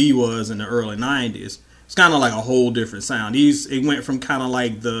BBD was in the early 90s. It's kind of like a whole different sound. It went from kind of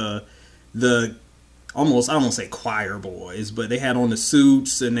like the almost, I don't say choir boys, but they had on the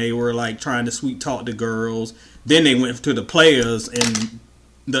suits and they were like trying to sweet talk the girls. Then they went to the Players in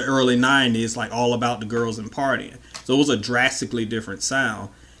the early 90s, like all about the girls and partying. So it was a drastically different sound.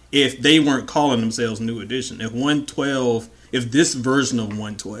 If they weren't calling themselves New Edition, if this version of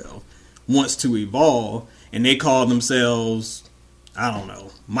 112 wants to evolve and they call themselves, I don't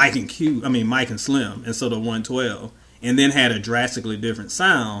know, Mike and Slim instead of 112, and then had a drastically different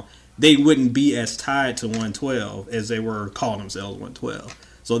sound, they wouldn't be as tied to 112 as they were calling themselves 112.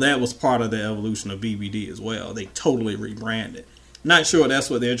 So that was part of the evolution of BBD as well. They totally rebranded. Not sure that's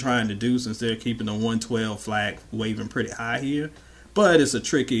what they're trying to do, since they're keeping the 112 flag waving pretty high here, but it's a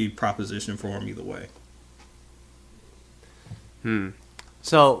tricky proposition for them either way.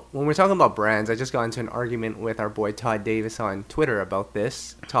 So, when we're talking about brands, I just got into an argument with our boy Todd Davis on Twitter about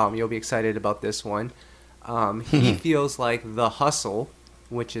this. Tom, you'll be excited about this one. He feels like The Hustle,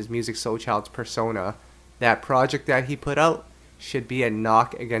 which is Musiq Soulchild's persona, that project that he put out should be a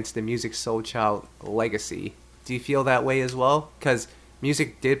knock against the Musiq Soulchild legacy. Do you feel that way as well? Because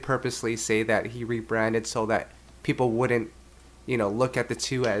Musiq did purposely say that he rebranded so that people wouldn't, look at the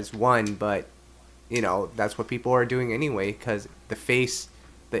two as one, but, that's what people are doing anyway, because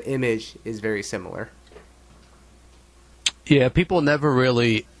the image is very similar. Yeah, people never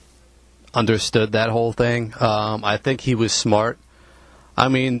really understood that whole thing. I think he was smart. I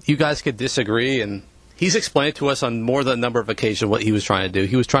mean, you guys could disagree, and he's explained to us on more than a number of occasions what he was trying to do.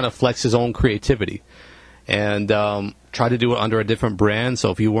 He was trying to flex his own creativity and try to do it under a different brand.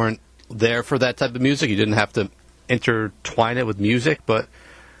 So if you weren't there for that type of music, you didn't have to intertwine it with music. But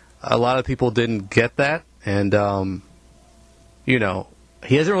a lot of people didn't get that, and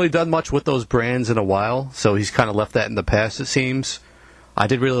he hasn't really done much with those brands in a while, so he's kind of left that in the past, it seems. I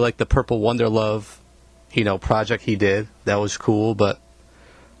did really like the Purple Wonder Love, project he did. That was cool, but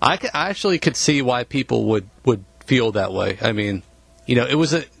I actually could see why people would feel that way. I mean, it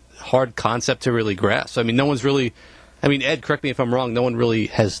was a hard concept to really grasp. I mean, no one's really... I mean, Ed, correct me if I'm wrong, no one really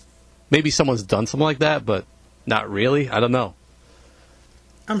has... Maybe someone's done something like that, but not really. I don't know.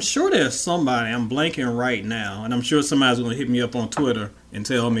 I'm sure there's somebody, I'm blanking right now, and I'm sure somebody's going to hit me up on Twitter and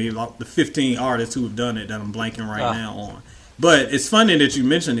tell me about the 15 artists who have done it that I'm blanking right now on. But it's funny that you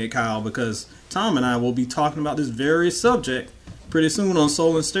mentioned it, Kyle, because Tom and I will be talking about this very subject pretty soon on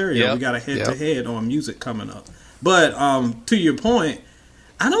Soul and Stereo. Yep. We got a head-to-head on music coming up. But to your point,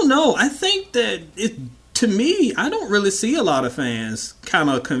 I don't know. I think that to me, I don't really see a lot of fans kind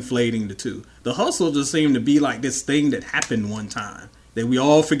of conflating the two. The Hustle just seemed to be like this thing that happened one time that we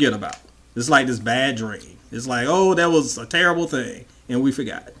all forget about. It's like this bad dream. It's like, oh, that was a terrible thing, and we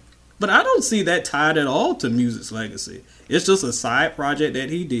forgot it. But I don't see that tied at all to Musiq's legacy. It's just a side project that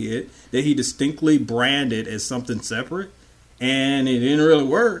he did, that he distinctly branded as something separate, and it didn't really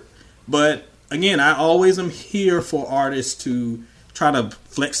work. But again, I always am here for artists to try to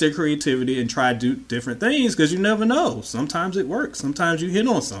flex their creativity and try to do different things, because you never know. Sometimes it works. Sometimes you hit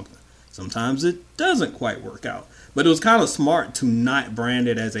on something. Sometimes it doesn't quite work out. But it was kind of smart to not brand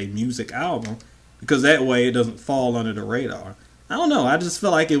it as a music album, because that way it doesn't fall under the radar. I don't know. I just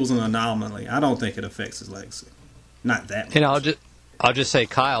feel like it was an anomaly. I don't think it affects his legacy. Not that much. And I'll just say,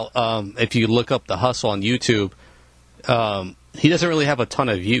 Kyle, if you look up The Hustle on YouTube, he doesn't really have a ton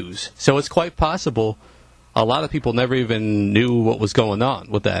of views. So it's quite possible a lot of people never even knew what was going on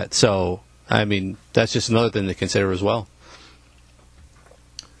with that. So, I mean, that's just another thing to consider as well.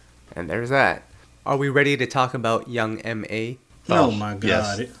 And there's that. Are we ready to talk about Young M.A.? Oh my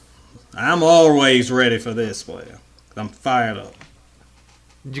God. Yes. I'm always ready for this, player. I'm fired up.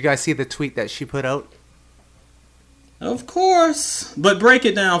 Did you guys see the tweet that she put out? Of course. But break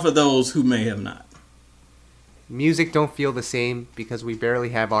it down for those who may have not. Music don't feel the same because we barely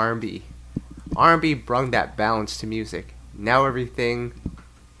have R&B. R&B brung that balance to music. Now everything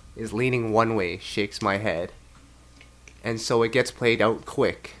is leaning one way, shakes my head. And so it gets played out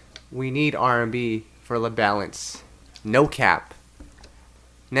quick. We need R&B for the balance. No cap.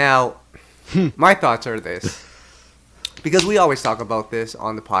 Now, my thoughts are this. Because we always talk about this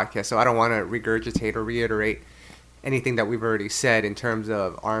on the podcast, so I don't want to regurgitate or reiterate anything that we've already said in terms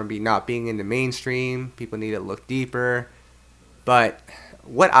of R&B not being in the mainstream. People need to look deeper. But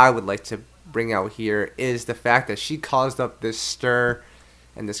what I would like to bring out here is the fact that she caused up this stir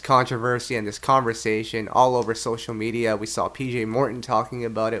and this controversy and this conversation all over social media. We saw PJ Morton talking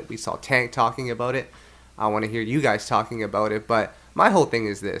about it. We saw Tank talking about it. I want to hear you guys talking about it. But my whole thing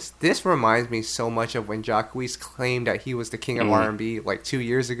is this. This reminds me so much of when Jacquees claimed that he was the king of R&B like 2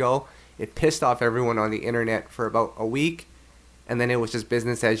 years ago. It pissed off everyone on the internet for about a week. And then it was just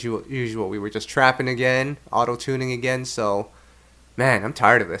business as usual. We were just trapping again, auto-tuning again. So, man, I'm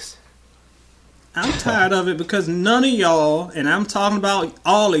tired of this. I'm tired of it because none of y'all, and I'm talking about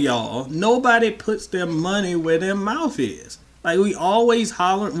all of y'all, nobody puts their money where their mouth is. Like, we always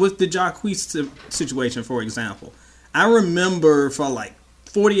holler with the Jacquees situation, for example. I remember for like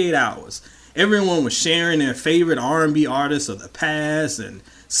 48 hours, everyone was sharing their favorite R&B artists of the past and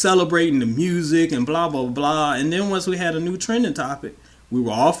celebrating the music and blah, blah, blah. And then once we had a new trending topic, we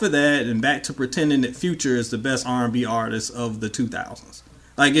were off of that and back to pretending that Future is the best R&B artist of the 2000s.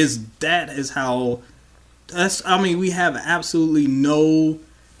 Like, we have absolutely no,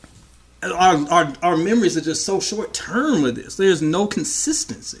 our memories are just so short term with this. There's no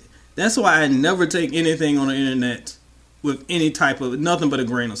consistency. That's why I never take anything on the internet with any type of, nothing but a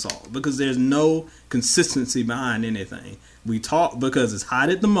grain of salt, because there's no consistency behind anything. We talk because it's hot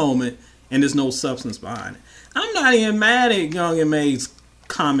at the moment and there's no substance behind it. I'm not even mad at Young M.A.'s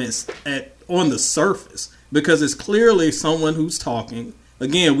comments on the surface, because it's clearly someone who's talking.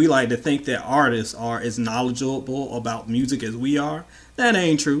 Again, we like to think that artists are as knowledgeable about music as we are. That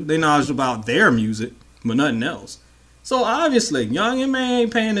ain't true. They're knowledgeable about their music, but nothing else. So obviously, Young M.A.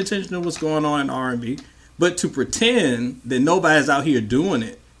 ain't paying attention to what's going on in R&B. But to pretend that nobody's out here doing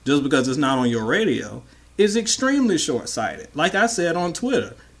it just because it's not on your radio is extremely short-sighted. Like I said on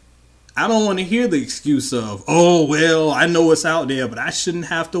Twitter, I don't want to hear the excuse of, oh, well, I know it's out there, but I shouldn't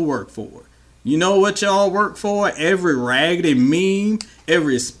have to work for it. You know what y'all work for? Every raggedy meme,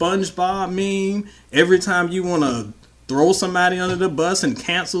 every SpongeBob meme, every time you want to throw somebody under the bus and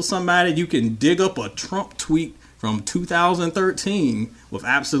cancel somebody, you can dig up a Trump tweet from 2013 with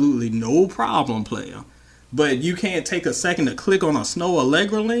absolutely no problem, player. But you can't take a second to click on a Snow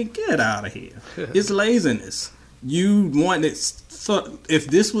Allegra link? Get out of here. It's laziness. You want it. If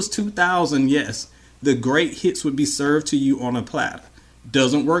this was 2000, yes, the great hits would be served to you on a platter.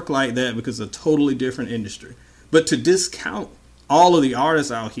 Doesn't work like that because it's a totally different industry. But to discount all of the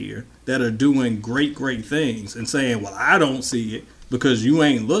artists out here that are doing great, great things and saying, well, I don't see it because you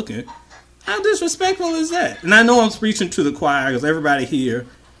ain't looking, how disrespectful is that? And I know I'm preaching to the choir because everybody here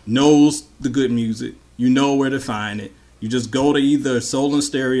knows the good music. You know where to find it. You just go to either Soul and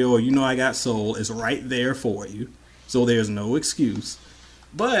Stereo or You Know I Got Soul. It's right there for you. So there's no excuse.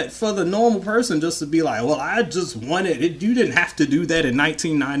 But for the normal person just to be like, well, I just wanted it. You didn't have to do that in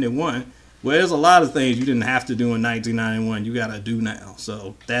 1991. Well, there's a lot of things you didn't have to do in 1991. You got to do now.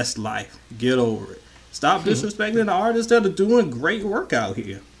 So that's life. Get over it. Stop disrespecting the artists that are doing great work out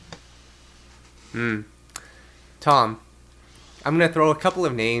here. Tom, I'm going to throw a couple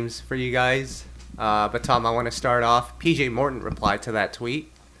of names for you guys. But Tom, I want to start off. PJ Morton replied to that tweet,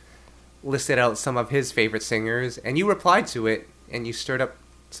 listed out some of his favorite singers, and you replied to it, and you stirred up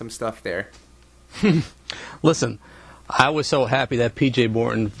some stuff there. Listen, I was so happy that PJ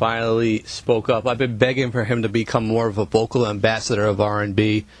Morton finally spoke up. I've been begging for him to become more of a vocal ambassador of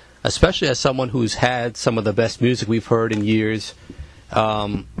R&B, especially as someone who's had some of the best music we've heard in years.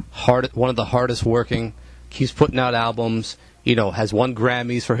 One of the hardest working. Keeps putting out albums. Has won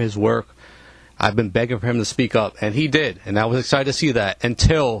Grammys for his work. I've been begging for him to speak up, and he did. And I was excited to see that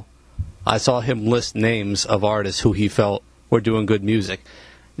until I saw him list names of artists who he felt were doing good music.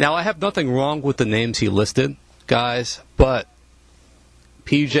 Now, I have nothing wrong with the names he listed, guys, but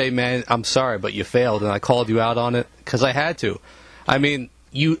PJ, man, I'm sorry, but you failed, and I called you out on it because I had to. I mean,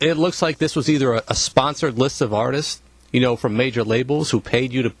 it looks like this was either a sponsored list of artists, from major labels who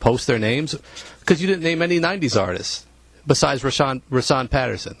paid you to post their names, because you didn't name any 90s artists besides Rashawn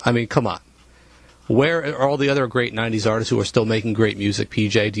Patterson. I mean, come on. Where are all the other great 90s artists who are still making great music,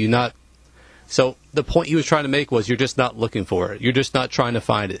 PJ? Do you not? So the point he was trying to make was you're just not looking for it. You're just not trying to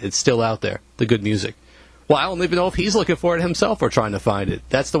find it. It's still out there, the good music. Well, I don't even know if he's looking for it himself or trying to find it.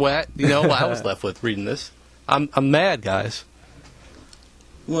 That's the way I was left with reading this. I'm mad, guys.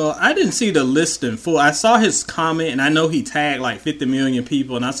 Well, I didn't see the list in full. I saw his comment, and I know he tagged like 50 million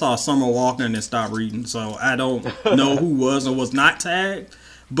people, and I saw Summer Walker and then stopped reading. So I don't know who was or was not tagged.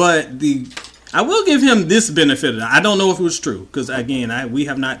 But I will give him this benefit. I don't know if it was true, because, again, we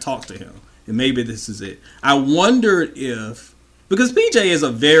have not talked to him, and maybe this is it. I wondered if, because PJ is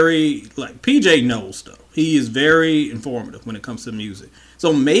PJ knows stuff. He is very informative when it comes to music.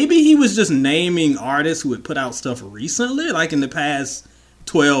 So maybe he was just naming artists who had put out stuff recently, like in the past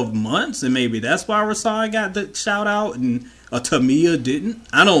 12 months, and maybe that's why Rasai got the shout out and Tamia didn't.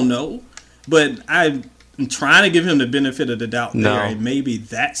 I don't know, but I'm trying to give him the benefit of the doubt there, and maybe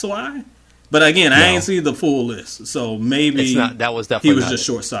that's why. But again, I ain't see the full list, so maybe that was definitely he was just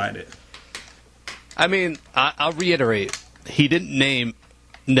short-sighted. I mean, I'll reiterate, he didn't name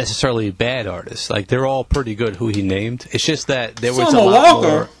necessarily bad artists. Like, they're all pretty good who he named. It's just that there was Summer a lot Walker,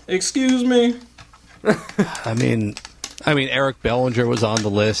 more. Excuse me. I mean, Eric Bellinger was on the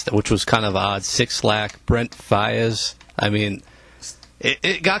list, which was kind of odd. Six Lack, Brent Faiyaz. I mean,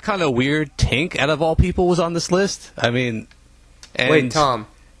 it got kind of weird. Tank, out of all people, was on this list. I mean, wait, Tom.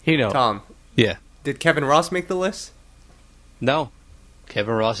 Tom. Yeah. Did Kevin Ross make the list? No,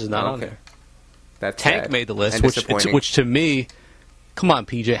 Kevin Ross is not on there. That's Tank sad made the list, and which to me, come on,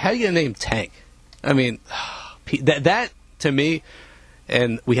 PJ, how are you gonna name Tank? I mean, that to me.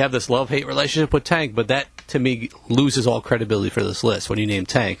 And we have this love-hate relationship with Tank, but that, to me, loses all credibility for this list when you name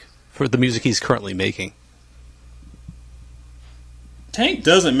Tank for the music he's currently making. Tank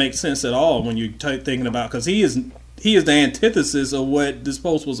doesn't make sense at all when you're thinking about, because he is the antithesis of what this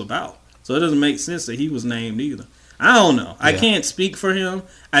post was about. So it doesn't make sense that he was named either. I don't know. I can't speak for him.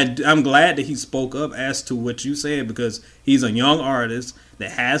 I'm glad that he spoke up as to what you said, because he's a young artist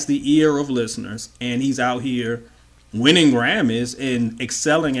that has the ear of listeners, and he's out here winning Grammys and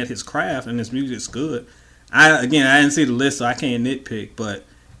excelling at his craft, and his music's good. I didn't see the list, so I can't nitpick, but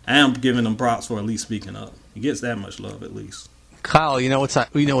I am giving him props for at least speaking up. He gets that much love at least. Kyle, you know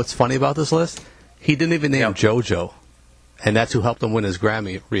what's funny about this list? He didn't even name JoJo, and that's who helped him win his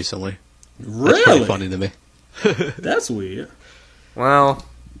Grammy recently. Really? That's pretty funny to me. That's weird. Well,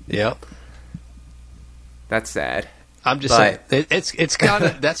 yep. That's sad. I'm just saying, it's kind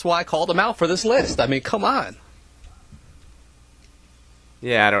of, that's why I called him out for this list. I mean, come on.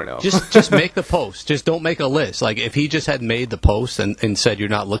 Yeah, I don't know. Just make the post. Just don't make a list. Like, if he just had made the post and said you're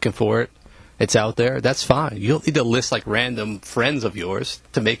not looking for it, it's out there, that's fine. You don't need to list, like, random friends of yours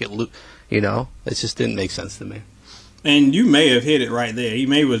to make it, it just didn't make sense to me. And you may have hit it right there. He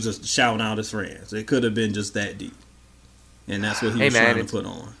may was just shouting out his friends. It could have been just that deep. And that's what he was trying to put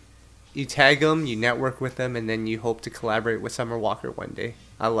on. You tag them, you network with them, and then you hope to collaborate with Summer Walker one day.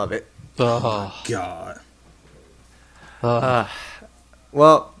 I love it. Oh, God.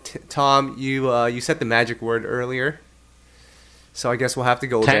 Well, Tom, you said the magic word earlier, so I guess we'll have to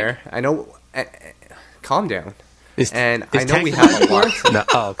go there. I know. Calm down. I know we have a lot. No,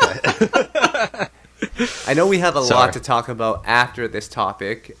 okay. I know we have a lot to talk about after this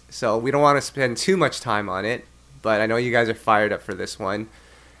topic, so we don't want to spend too much time on it. But I know you guys are fired up for this one,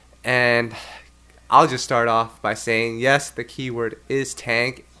 and I'll just start off by saying yes, the keyword is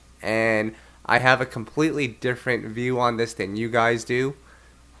Tank, and I have a completely different view on this than you guys do.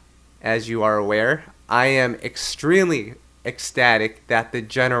 As you are aware, I am extremely ecstatic that the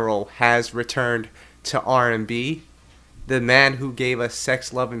General has returned to R&B. The man who gave us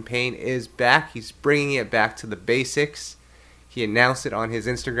Sex, Love, and Pain is back. He's bringing it back to the basics. He announced it on his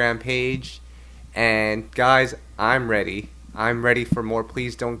Instagram page. And guys, I'm ready. I'm ready for more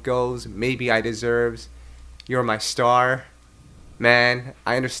Please Don't Goes. Maybe I Deserves. You're My Star. Man,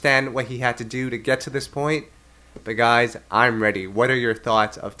 I understand what he had to do to get to this point. But guys, I'm ready. What are your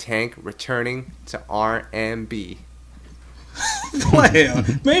thoughts of Tank returning to R&B? Well,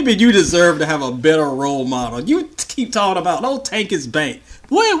 maybe you deserve to have a better role model. You keep talking about, oh, Tank is bank.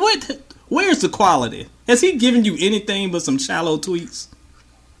 Where's the quality? Has he given you anything but some shallow tweets?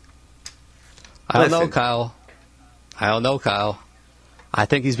 I don't know, Kyle. I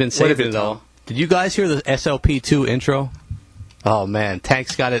think he's been saving it all. Did you guys hear the SLP2 intro? Oh, man.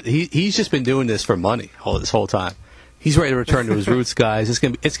 Tank's got it. He's just been doing this for money this whole time. He's ready to return to his roots, guys.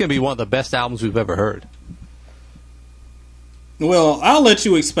 It's gonna be one of the best albums we've ever heard. Well, I'll let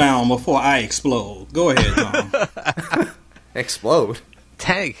you expound before I explode. Go ahead, Tom. Explode?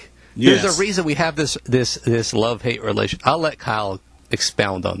 Tank. Yes. There's a reason we have this love-hate relationship. I'll let Kyle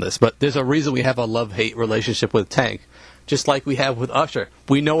expound on this, but there's a reason we have a love-hate relationship with Tank, just like we have with Usher.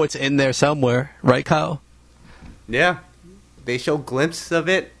 We know it's in there somewhere, right, Kyle? Yeah. They show glimpses of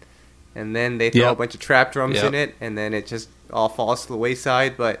it, and then they throw a bunch of trap drums in it, and then it just all falls to the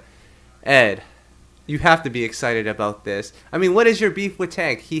wayside. But, Ed, you have to be excited about this. I mean, what is your beef with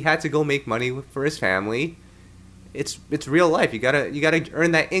Tank? He had to go make money for his family. It's real life. You gotta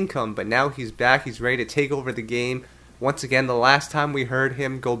earn that income. But now he's back. He's ready to take over the game. Once again, the last time we heard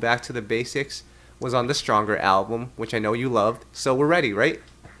him go back to the basics was on the Stronger album, which I know you loved. So we're ready, right?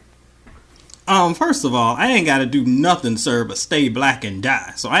 First of all, I ain't got to do nothing, sir, but stay black and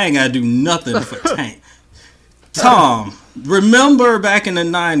die. So I ain't got to do nothing for Tank. Tom, remember back in the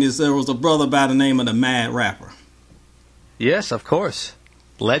 90s, there was a brother by the name of the Mad Rapper. Yes, of course.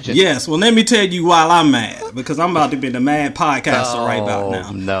 Legend. Yes, well, let me tell you why I'm mad, because I'm about to be the mad podcaster right about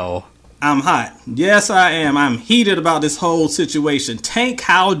now. No. I'm hot. Yes, I am. I'm heated about this whole situation. Tank,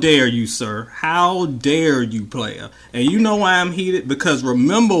 how dare you, sir? How dare you, player? And you know why I'm heated? Because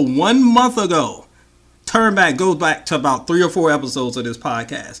remember 1 month ago, goes back to about 3 or 4 episodes of this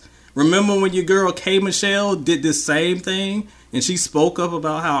podcast. Remember when your girl K. Michelle did this same thing and she spoke up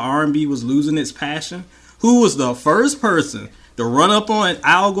about how R&B was losing its passion? Who was the first person to run up on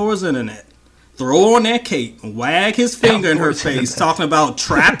Al Gore's internet, throw on that cape, and wag his finger in her face, talking about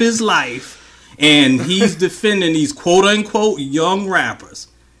trap is life, and he's defending these quote-unquote young rappers?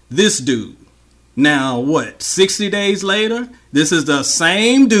 This dude. Now, 60 days later, this is the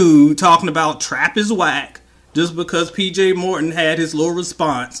same dude talking about trap is whack just because PJ Morton had his little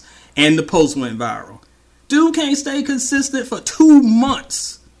response and the post went viral. Dude can't stay consistent for 2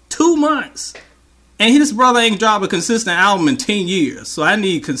 months. 2 months. And his brother ain't dropped a consistent album in 10 years. So I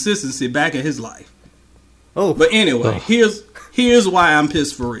need consistency back in his life. Oh. But anyway, here's why I'm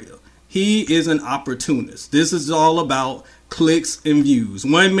pissed for real. He is an opportunist. This is all about clicks and views.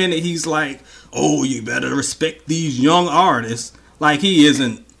 1 minute he's like, oh, you better respect these young artists. Like he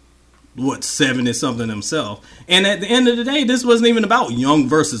isn't, 70-something himself. And at the end of the day, this wasn't even about young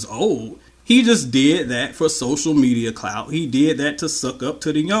versus old. He just did that for social media clout. He did that to suck up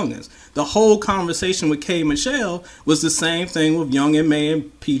to the youngins. The whole conversation with K. Michelle was the same thing with Young M.A.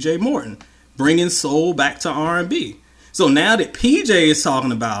 and PJ Morton, bringing soul back to R&B. So now that PJ is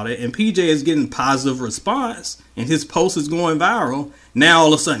talking about it and PJ is getting positive response and his post is going viral, now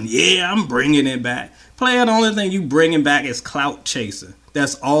all of a sudden, yeah, I'm bringing it back. Player, the only thing you bringing back is clout chasing.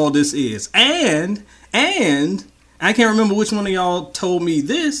 That's all this is. And I can't remember which one of y'all told me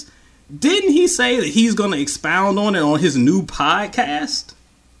this. Didn't he say that he's going to expound on it on his new podcast?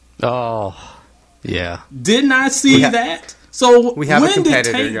 Oh, yeah. Didn't I see that? So we have a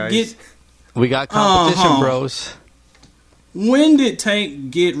competitor, guys. We got competition, bros. When did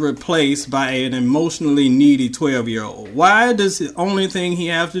Tank get replaced by an emotionally needy 12-year-old? Why does the only thing he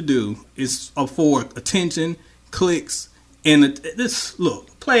have to do is afford attention, clicks, and this?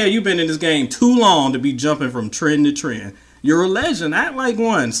 Look, player, you've been in this game too long to be jumping from trend to trend. You're a legend. Act like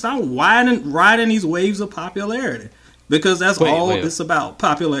one. Stop riding these waves of popularity. Because that's all it's about,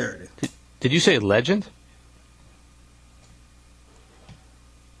 popularity. Did you say legend?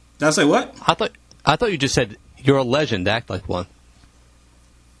 Did I say what? I thought you just said you're a legend. Act like one.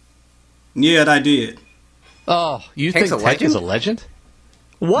 Yeah, I did. Oh, you think Tank is a legend?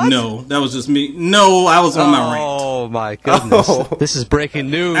 What? No, that was just me. No, I was on my rant. Oh my goodness! This is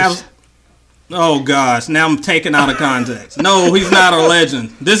breaking news. Oh gosh, now I'm taken out of context. No, he's not a legend.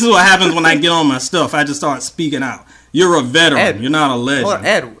 This is what happens when I get on my stuff. I just start speaking out. You're a veteran. Ed, you're not a legend. Well,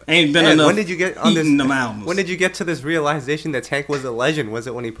 Ed, ain't been enough. When did you get on this? When did you get to this realization that Tank was a legend? Was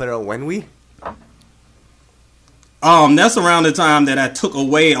it when he put out When We? That's around the time that I took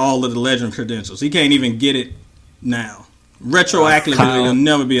away all of the legend credentials. He can't even get it now. Retroactively, he'll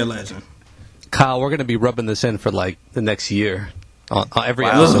never be a legend. Kyle, we're going to be rubbing this in for like the next year on every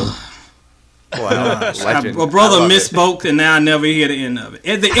episode. Wow, my brother misspoke, and now I never hear the end of it.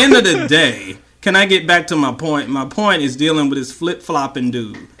 At the end of the day, can I get back to my point? My point is dealing with this flip-flopping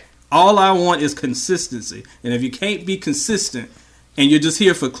dude. All I want is consistency. And if you can't be consistent, and you're just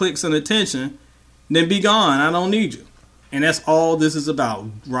here for clicks and attention, then be gone. I don't need you. And that's all this is about.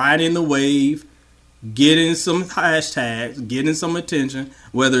 Riding the wave, getting some hashtags, getting some attention,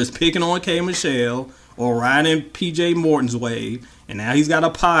 whether it's picking on K. Michelle or riding PJ Morton's wave. And now he's got a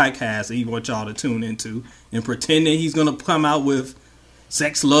podcast that he wants y'all to tune into and pretending he's going to come out with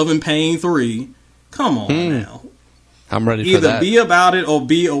Sex, Love, and Pain 3. Come on now. I'm ready for Either that. be about it or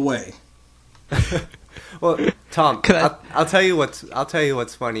be away. Well, Tom, I'll tell you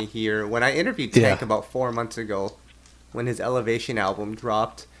what's funny here. When I interviewed Tank about 4 months ago, when his Elevation album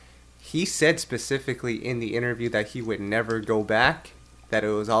dropped, he said specifically in the interview that he would never go back, that it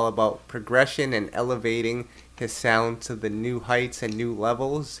was all about progression and elevating his sound to the new heights and new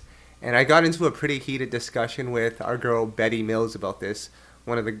levels. And I got into a pretty heated discussion with our girl Betty Mills about this,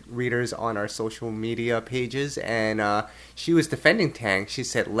 one of the readers on our social media pages, and she was defending Tank. She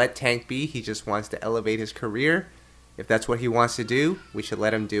said, let Tank be. He just wants to elevate his career. If that's what he wants to do, we should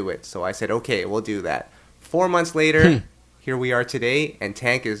let him do it. So I said, okay, we'll do that. 4 months later, here we are today, and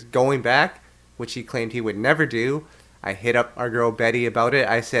Tank is going back, which he claimed he would never do. I hit up our girl Betty about it.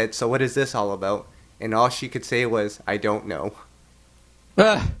 I said, so what is this all about? And all she could say was, I don't know.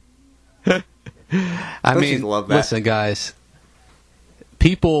 I mean, listen, guys.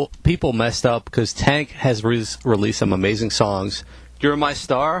 People messed up because Tank has released some amazing songs. You're My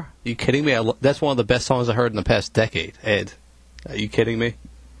Star? Are you kidding me? That's one of the best songs I heard in the past decade, Ed. Are you kidding me?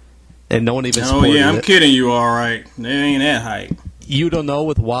 And no one even supported it. Oh, yeah, I'm kidding you, all right. It ain't that hype. You Don't Know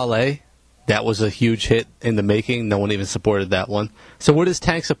with Wale. That was a huge hit in the making. No one even supported that one. So what is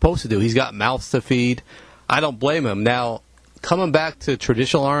Tank supposed to do? He's got mouths to feed. I don't blame him. Now, coming back to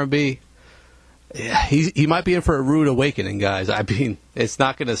traditional R&B, yeah, he might be in for a rude awakening, guys. I mean, it's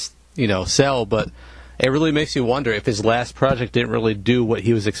not going to, sell, but it really makes you wonder if his last project didn't really do what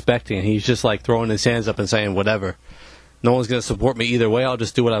he was expecting. He's just like throwing his hands up and saying, whatever. No one's going to support me either way. I'll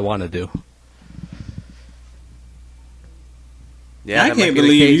just do what I want to do. Yeah, I can't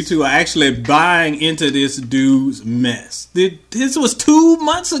believe you two are actually buying into this dude's mess. This was 2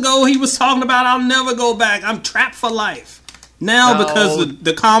 months ago. He was talking about, I'll never go back. I'm trapped for life. Now, because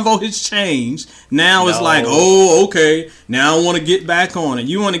the convo has changed, now it's like, oh, okay, now I want to get back on it.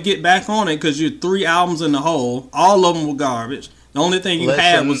 You want to get back on it because you're 3 albums in the hole. All of them were garbage. The only thing you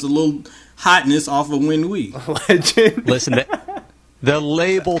had was a little hotness off of When We. Legend. Listen, the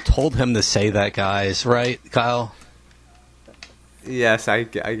label told him to say that, guys, right, Kyle? Yes, I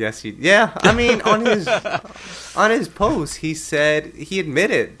guess he. Yeah, I mean, on his post, he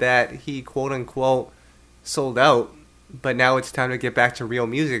admitted that he quote unquote sold out, but now it's time to get back to real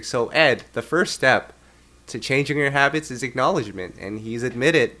music. So Ed, the first step to changing your habits is acknowledgement, and he's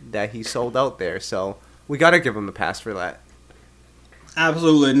admitted that he sold out there. So we got to give him a pass for that.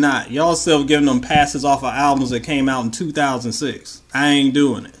 Absolutely not. Y'all still giving them passes off of albums that came out in 2006. I ain't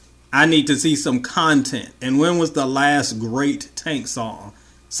doing it. I need to see some content. And when was the last great Tank song?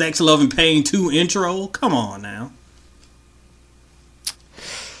 Sex, Love, and Pain 2 intro? Come on now.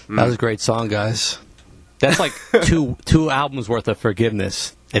 That was a great song, guys. That's like two albums worth of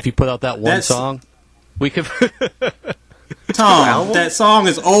forgiveness. If you put out that one song, we could... Tom, that song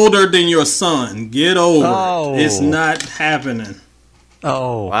is older than your son. Get over it. It's not happening.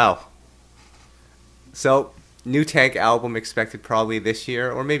 Oh. Wow. So... new Tank album expected probably this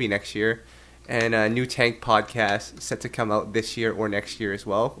year or maybe next year. And a new Tank podcast set to come out this year or next year as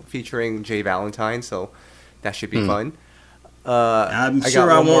well, featuring Jay Valentine. So that should be fun. I'm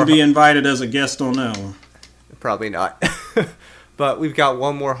sure I won't be invited as a guest on that one. Probably not. But we've got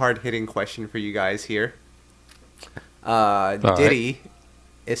one more hard-hitting question for you guys here. Diddy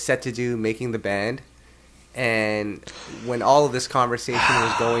is set to do Making the Band. And when all of this conversation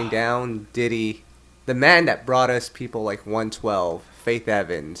was going down, Diddy... the man that brought us people like 112, Faith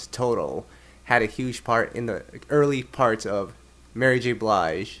Evans, Total, had a huge part in the early parts of Mary J.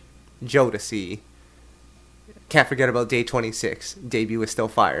 Blige, Jodeci. Can't forget about Day 26. Debut is still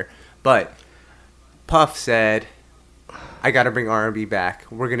fire. But Puff said, I got to bring R&B back.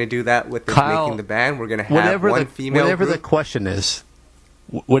 We're going to do that with this Kyle, Making the Band. We're going to have one female whatever group.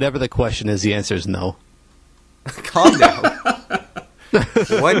 Whatever the question is, the answer is no. Calm down.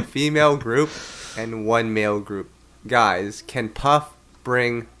 One female group and one male group. Guys, can Puff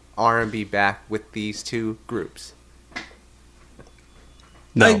bring R&B back with these two groups?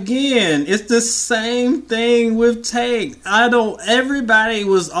 No. Again, it's the same thing with Tank. Everybody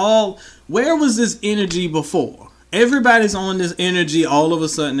was all... where was this energy before? Everybody's on this energy all of a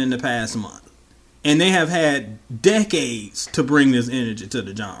sudden in the past month. And they have had decades to bring this energy to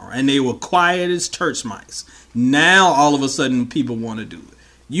the genre. And they were quiet as church mice. Now, all of a sudden, people want to do it.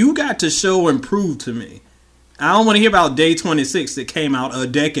 You got to show and prove to me. I don't want to hear about Day 26 that came out a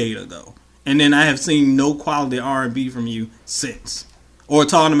decade ago. And then I have seen no quality R&B from you since. Or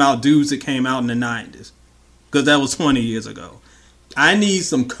talking about dudes that came out in the 90s. Because that was 20 years ago. I need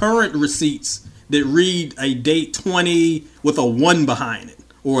some current receipts that read a date 20 with a 1 behind it.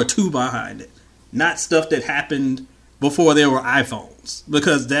 Or a 2 behind it. Not stuff that happened before there were iPhones.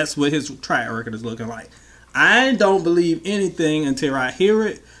 Because that's what his track record is looking like. I don't believe anything until I hear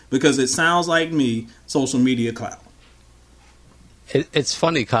it. Because it sounds like me, social media clout. It's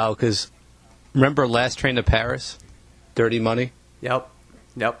funny, Kyle, because remember Last Train to Paris? Dirty Money? Yep.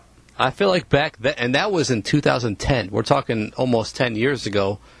 I feel like back then, and that was in 2010. We're talking almost 10 years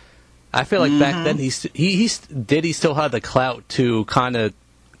ago. I feel like back then he still had the clout to kind of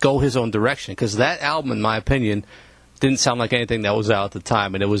go his own direction, because that album, in my opinion, didn't sound like anything that was out at the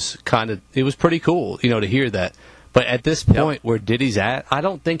time, and it was pretty cool, to hear that. But at this point where Diddy's at, I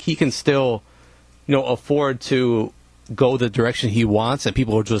don't think he can still, afford to go the direction he wants and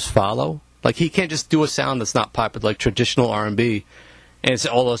people will just follow. Like, he can't just do a sound that's not popular, like traditional R&B, and it's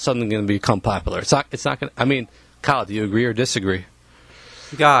all of a sudden going to become popular. It's not going to... I mean, Kyle, do you agree or disagree?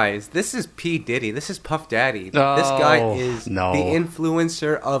 Guys, this is P. Diddy. This is Puff Daddy. This guy is the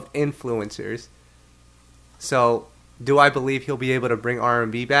influencer of influencers. So, do I believe he'll be able to bring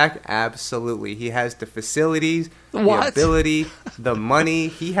R&B back? Absolutely. He has the facilities, the ability, the money.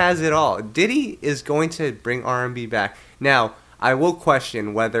 He has it all. Diddy is going to bring R&B back. Now, I will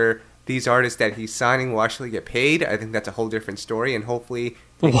question whether these artists that he's signing will actually get paid. I think that's a whole different story, and hopefully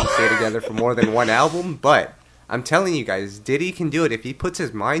they can stay together for more than one album. But I'm telling you guys, Diddy can do it. If he puts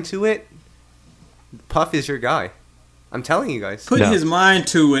his mind to it, Puff is your guy. I'm telling you guys. Put his mind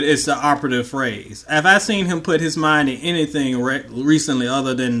to it is the operative phrase. Have I seen him put his mind in anything recently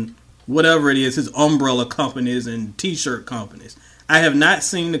other than whatever it is, his umbrella companies and T-shirt companies? I have not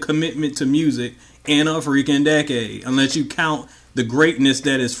seen the commitment to music in a freaking decade, unless you count the greatness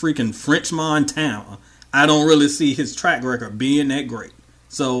that is freaking French Montana. I don't really see his track record being that great.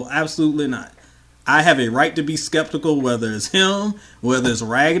 So, absolutely not. I have a right to be skeptical whether it's him, whether it's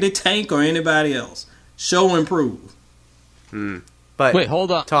Raggedy Tank, or anybody else. Show and prove. But wait,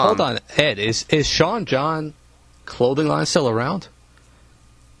 hold on, Tom, Ed. Is Sean John clothing line still around?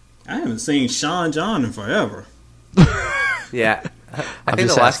 I haven't seen Sean John in forever. Yeah, I think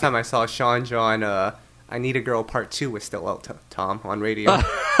the last time I saw Sean John, "I Need a Girl Part 2" was still out, Tom, on radio.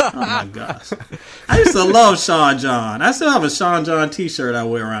 Oh my gosh, I used to love Sean John. I still have a Sean John T-shirt I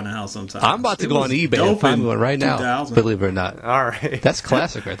wear around the house sometimes. I'm about to go on eBay and find one right now. Believe it or not. All right, that's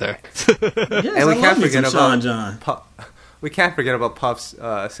classic right there. Yes, and we can't forget about Sean John. We can't forget about Puff's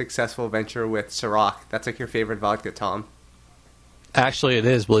successful venture with Ciroc. That's like your favorite vodka, Tom. Actually, it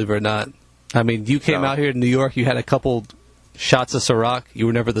is, believe it or not. I mean, you came out here to New York, you had a couple shots of Ciroc. You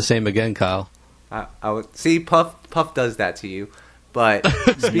were never the same again, Kyle. I would see Puff does that to you. But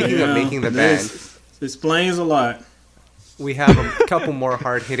speaking of making the band, this explains a lot. We have a couple more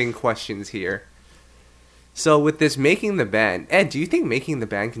hard-hitting questions here. So with this making the band, Ed, do you think making the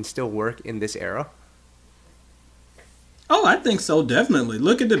band can still work in this era? Oh, I think so, definitely.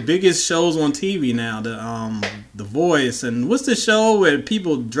 Look at the biggest shows on TV now, The Voice, and what's the show where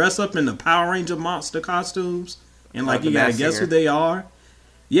people dress up in the Power Ranger monster costumes and you gotta guess who they are?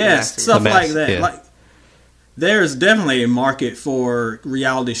 Yes, stuff like that. Yeah. Like, there's definitely a market for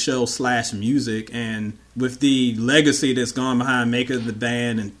reality show / music, and with the legacy that's gone behind making the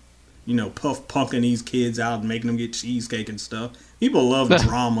band and Puff punking these kids out and making them get cheesecake and stuff, people love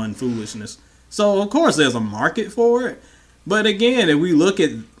drama and foolishness. So of course there's a market for it. But again, if we look at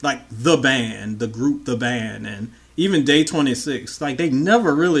the band, the group, the band, and even Day 26, they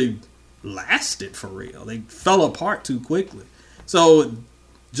never really lasted for real. They fell apart too quickly. So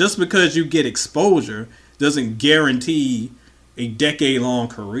just because you get exposure doesn't guarantee a decade-long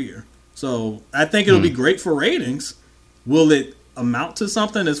career. So I think it'll be great for ratings. Will it amount to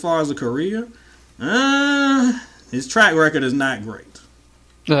something as far as a career? His track record is not great.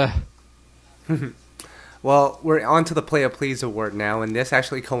 Well, we're on to the Play It Please award now, and this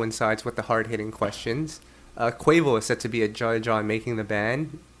actually coincides with the hard-hitting questions. Quavo is set to be a judge on making the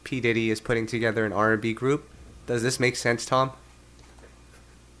band. P. Diddy is putting together an R&B group. Does this make sense, Tom?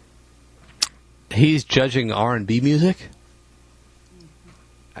 He's judging R&B music?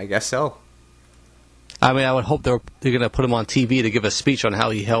 I guess so. I mean, I would hope they're going to put him on TV to give a speech on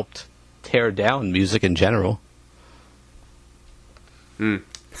how he helped tear down music in general.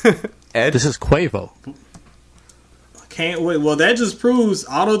 Ed? This is Quavo. Can't wait. Well, that just proves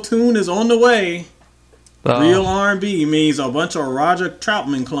auto-tune is on the way. Real R&B means a bunch of Roger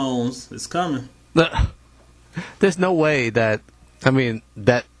Troutman clones. It's coming. There's no way that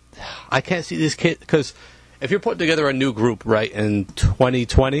I can't see this kid, because if you're putting together a new group, right, in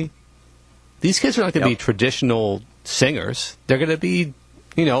 2020, these kids are not going to be traditional singers. They're going to be,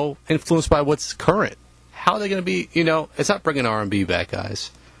 influenced by what's current. How are they going to be, it's not bringing R&B back,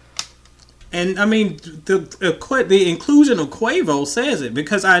 guys. And, I mean, the inclusion of Quavo says it,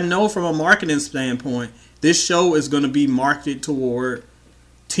 because I know from a marketing standpoint, this show is going to be marketed toward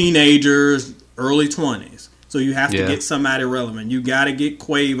teenagers, early 20s. So you have to get somebody relevant. You got to get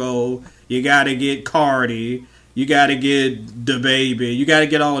Quavo. You got to get Cardi. You got to get DaBaby. You got to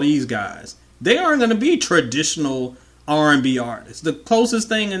get all these guys. They aren't going to be traditional R&B artists. The closest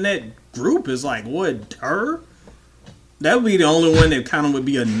thing in that group is like, what, her? That would be the only one that kind of would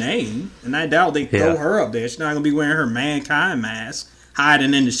be a name. And I doubt they throw her up there. She's not going to be wearing her Mankind mask,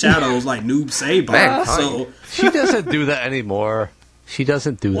 hiding in the shadows like Noob Saban. So she doesn't do that anymore. She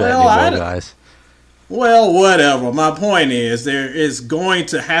doesn't do that anymore, guys. Well, whatever. My point is, there is going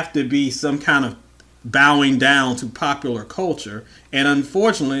to have to be some kind of bowing down to popular culture. And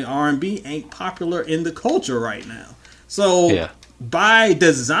unfortunately, R&B ain't popular in the culture right now. So by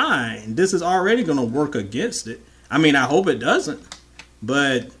design, this is already going to work against it. I mean, I hope it doesn't.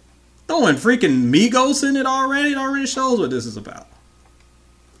 But throwing freaking Migos in it already shows what this is about.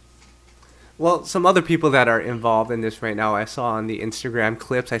 Well, some other people that are involved in this right now, I saw on the Instagram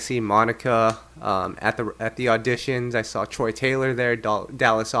clips. I see Monica at the auditions. I saw Troy Taylor there,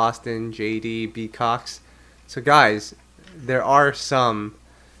 Dallas Austin, JD, B. Cox. So, guys, there are some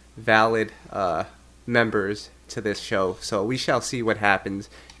valid members to this show. So we shall see what happens.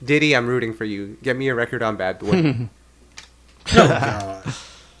 Diddy, I'm rooting for you. Get me a record on Bad Boy. Oh, God.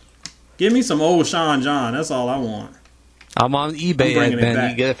 Give me some old Sean John. That's all I want. I'm on eBay, and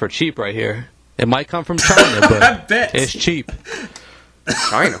man, you get it for cheap right here. It might come from China, but I bet. It's cheap.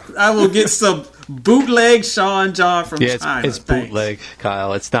 China. I will get some bootleg Sean John from China. It's bootleg,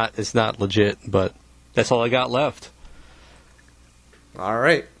 Kyle. It's not legit, but that's all I got left. All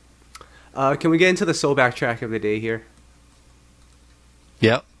right. Can we get into the soulback track of the day here?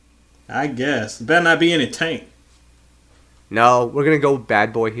 Yep. I guess. Better not be any Tank. No, we're going to go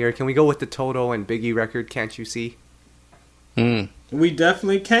Bad Boy here. Can we go with the Toto and Biggie record, Can't You See? We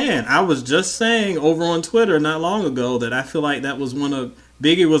definitely can. I was just saying over on Twitter not long ago that I feel like that was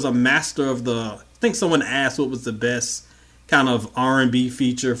Biggie was a master of I think someone asked what was the best kind of R&B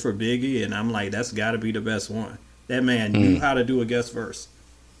feature for Biggie, and I'm like, that's got to be the best one. That man knew how to do a guest verse.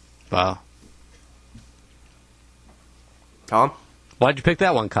 Wow. Tom? Why'd you pick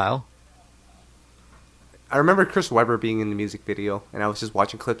that one, Kyle? I remember Chris Webber being in the music video, and I was just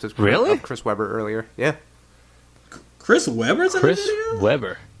watching clips of Chris Webber earlier. Yeah. Chris Webber's in the video? Chris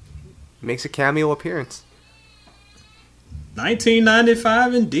Webber. Makes a cameo appearance.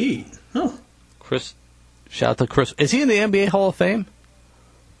 1995 indeed. Huh. Shout out to Chris. Is he in the NBA Hall of Fame?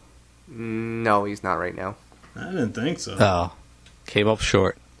 No, he's not right now. I didn't think so. Oh. Came up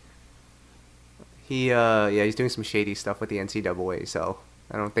short. He's doing some shady stuff with the NCAA, so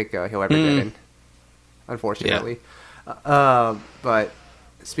I don't think he'll ever get in, unfortunately. Yeah. But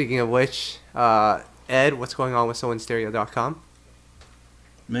speaking of which, Ed, what's going on with SoulandStereo.com?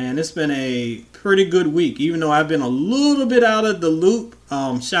 Man, it's been a pretty good week, even though I've been a little bit out of the loop.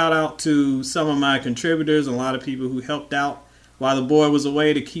 Shout out to some of my contributors and a lot of people who helped out while the boy was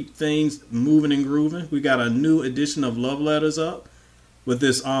away to keep things moving and grooving. We got a new edition of Love Letters up with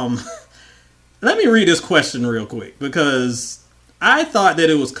this. Let me read this question real quick, because I thought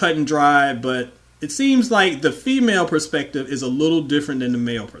that it was cut and dry, but it seems like the female perspective is a little different than the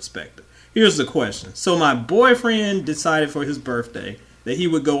male perspective. Here's the question. So my boyfriend decided for his birthday that he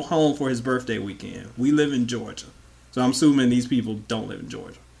would go home for his birthday weekend. We live in Georgia, so I'm assuming these people don't live in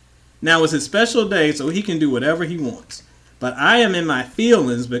Georgia. Now it's his special day, so he can do whatever he wants. But I am in my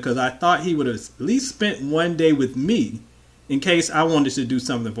feelings because I thought he would have at least spent one day with me in case I wanted to do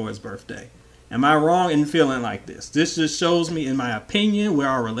something for his birthday. Am I wrong in feeling like this? This just shows me, in my opinion, where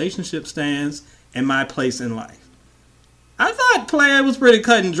our relationship stands and my place in life. I thought Plaid was pretty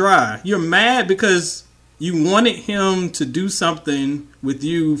cut and dry. You're mad because you wanted him to do something with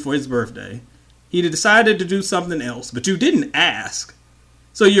you for his birthday. He decided to do something else, but you didn't ask.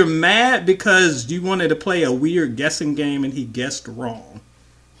 So you're mad because you wanted to play a weird guessing game and he guessed wrong.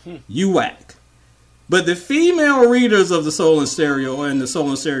 You whack. But the female readers of the Soul and Stereo and the Soul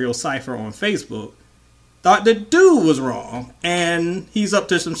and Stereo Cypher on Facebook thought the dude was wrong, and he's up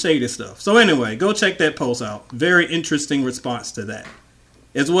to some shady stuff. So anyway, go check that post out. Very interesting response to that.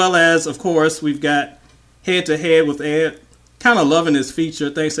 As well as, of course, we've got Head to Head with Ed. Kind of loving this feature.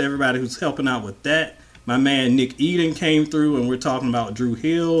 Thanks to everybody who's helping out with that. My man Nick Eden came through, and we're talking about Drew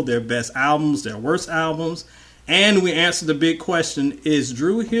Hill, their best albums, their worst albums. And we answered the big question, is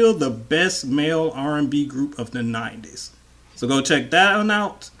Dru Hill the best male R&B group of the 90s? So go check that one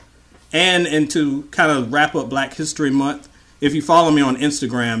out. And to kind of wrap up Black History Month, if you follow me on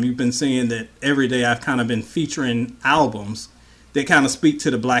Instagram, you've been seeing that every day I've kind of been featuring albums that kind of speak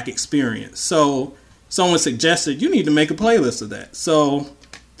to the Black experience. So someone suggested you need to make a playlist of that. So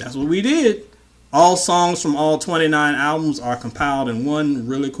that's what we did. All songs from all 29 albums are compiled in one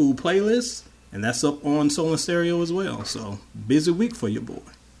really cool playlist. And that's up on Soul and Stereo as well. So, busy week for your boy.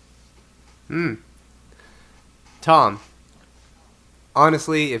 Tom,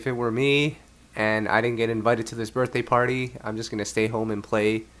 honestly, if it were me and I didn't get invited to this birthday party, I'm just going to stay home and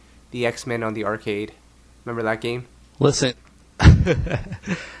play the X-Men on the arcade. Remember that game? Listen.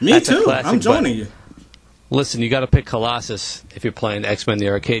 Me too. Classic, I'm joining you. Listen, you got to pick Colossus if you're playing X-Men the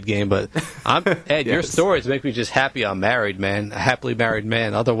arcade game. But Ed, your stories make me just happy I'm married, man. A happily married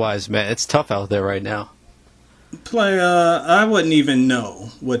man. Otherwise, man, it's tough out there right now. I wouldn't even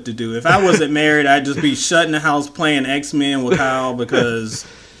know what to do. If I wasn't married, I'd just be shut in the house playing X-Men with Kyle because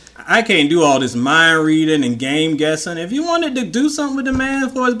I can't do all this mind reading and game guessing. If you wanted to do something with the man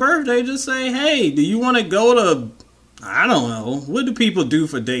for his birthday, just say, hey, do you want to go to, I don't know. What do people do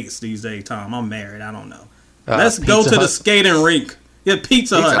for dates these days, Tom? I'm married. I don't know. Let's go to the skating rink. Yeah,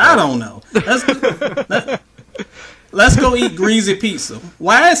 Pizza Hut. I don't know. Let's go eat greasy pizza.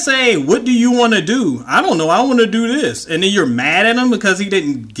 Why say, what do you want to do? I don't know. I want to do this. And then you're mad at him because he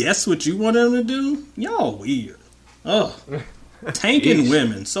didn't guess what you wanted him to do? Y'all weird. Ugh. Tanking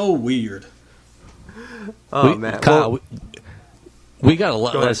women. So weird. Man. Kyle, we got a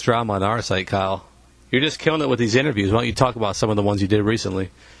lot less drama on our site, Kyle. You're just killing it with these interviews. Why don't you talk about some of the ones you did recently?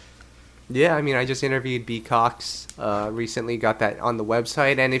 Yeah, I mean, I just interviewed B. Cox recently, got that on the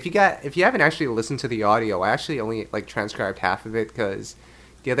website, and if you haven't actually listened to the audio, I actually only transcribed half of it because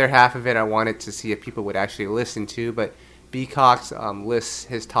the other half of it I wanted to see if people would actually listen to. But B. Cox lists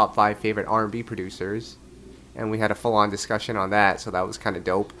his top 5 favorite R&B producers, and we had a full-on discussion on that, so that was kind of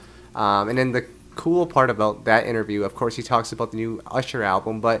dope. And then the cool part about that interview, of course, he talks about the new Usher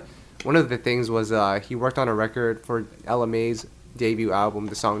album, but one of the things was he worked on a record for Ella Mai's debut album,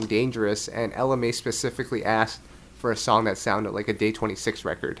 the song Dangerous, and Ella Mai specifically asked for a song that sounded like a Day 26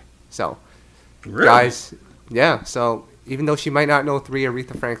 record. So, really? Guys, yeah, so even though she might not know 3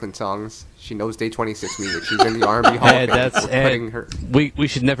 Aretha Franklin songs, she knows Day 26 music. She's in the R&B Hall of Fame. We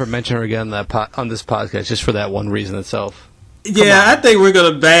should never mention her again on this podcast just for that one reason itself. Yeah, I think we're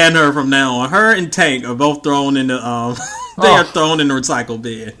gonna ban her from now on. Her and Tank are both thrown in the are thrown in the recycle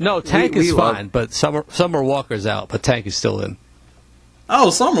bin. No, Tank is fine, but Summer Walker's out, but Tank is still in. Oh,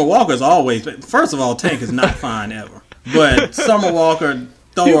 Summer Walker's always. First of all, Tank is not fine ever. But Summer Walker,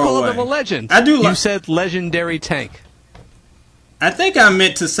 throw her away. You called him a legend. You said legendary Tank. I think I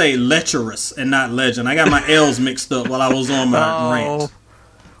meant to say lecherous and not legend. I got my L's mixed up while I was on my rant.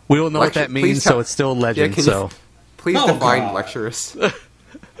 We don't know what that means, so it's still legend. Yeah, please define lecherous.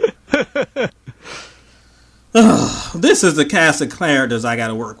 This is the cast of characters I got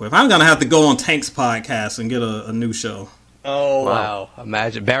to work with. I'm going to have to go on Tank's podcast and get a new show. Oh, wow.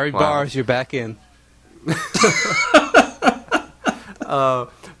 Imagine. Barry Bars, you're back in.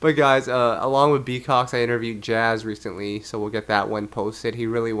 But guys, along with B. Cox, I interviewed Jazz recently, so we'll get that one posted. He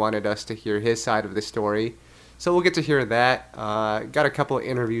really wanted us to hear his side of the story, so we'll get to hear that. Got a couple of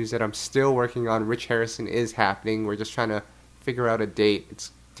interviews that I'm still working on. Rich Harrison is happening. We're just trying to figure out a date.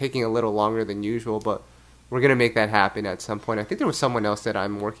 It's taking a little longer than usual, but we're going to make that happen at some point. I think there was someone else that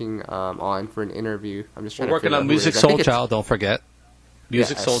I'm working on for an interview. I'm just trying to working on Music Soul Child, don't forget.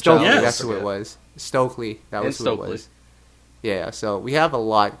 Music Soul Child. Stokely, that's who it was. Stokely, that was who it was. Yeah, so we have a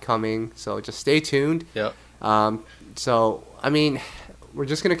lot coming, so just stay tuned. Yep. So, I mean, we're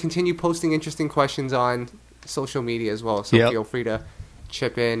just going to continue posting interesting questions on social media as well, so feel free to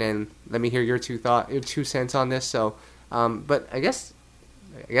chip in and let me hear your 2 cents on this. So, but I guess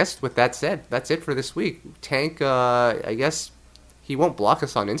with that said, that's it for this week. Tank, I guess he won't block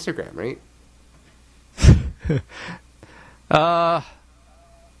us on Instagram, right?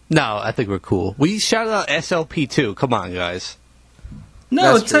 No, I think we're cool. We shouted out SLP too. Come on, guys.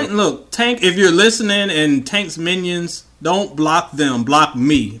 No, Tank, if you're listening and Tank's minions, don't block them. Block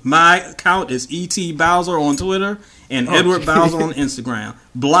me. My account is E.T. Bowser on Twitter and Edward Bowser on Instagram.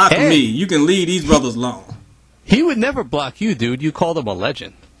 Block me. You can leave these brothers alone. He would never block you, dude. You called him a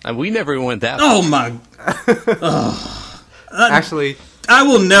legend. And we never went that far. Oh, my. Actually, I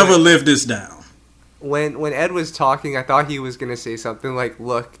will never live this down. When Ed was talking, I thought he was going to say something like,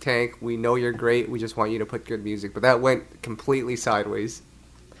 look, Tank, we know you're great. We just want you to put good music. But that went completely sideways.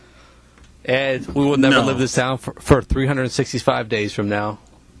 Ed, we will never live this down for 365 days from now.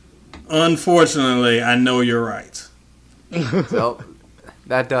 Unfortunately, I know you're right. So,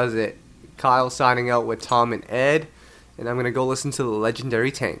 that does it. Kyle signing out with Tom and Ed, and I'm going to go listen to the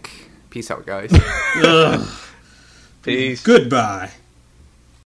legendary Tank. Peace out, guys. Peace. Goodbye.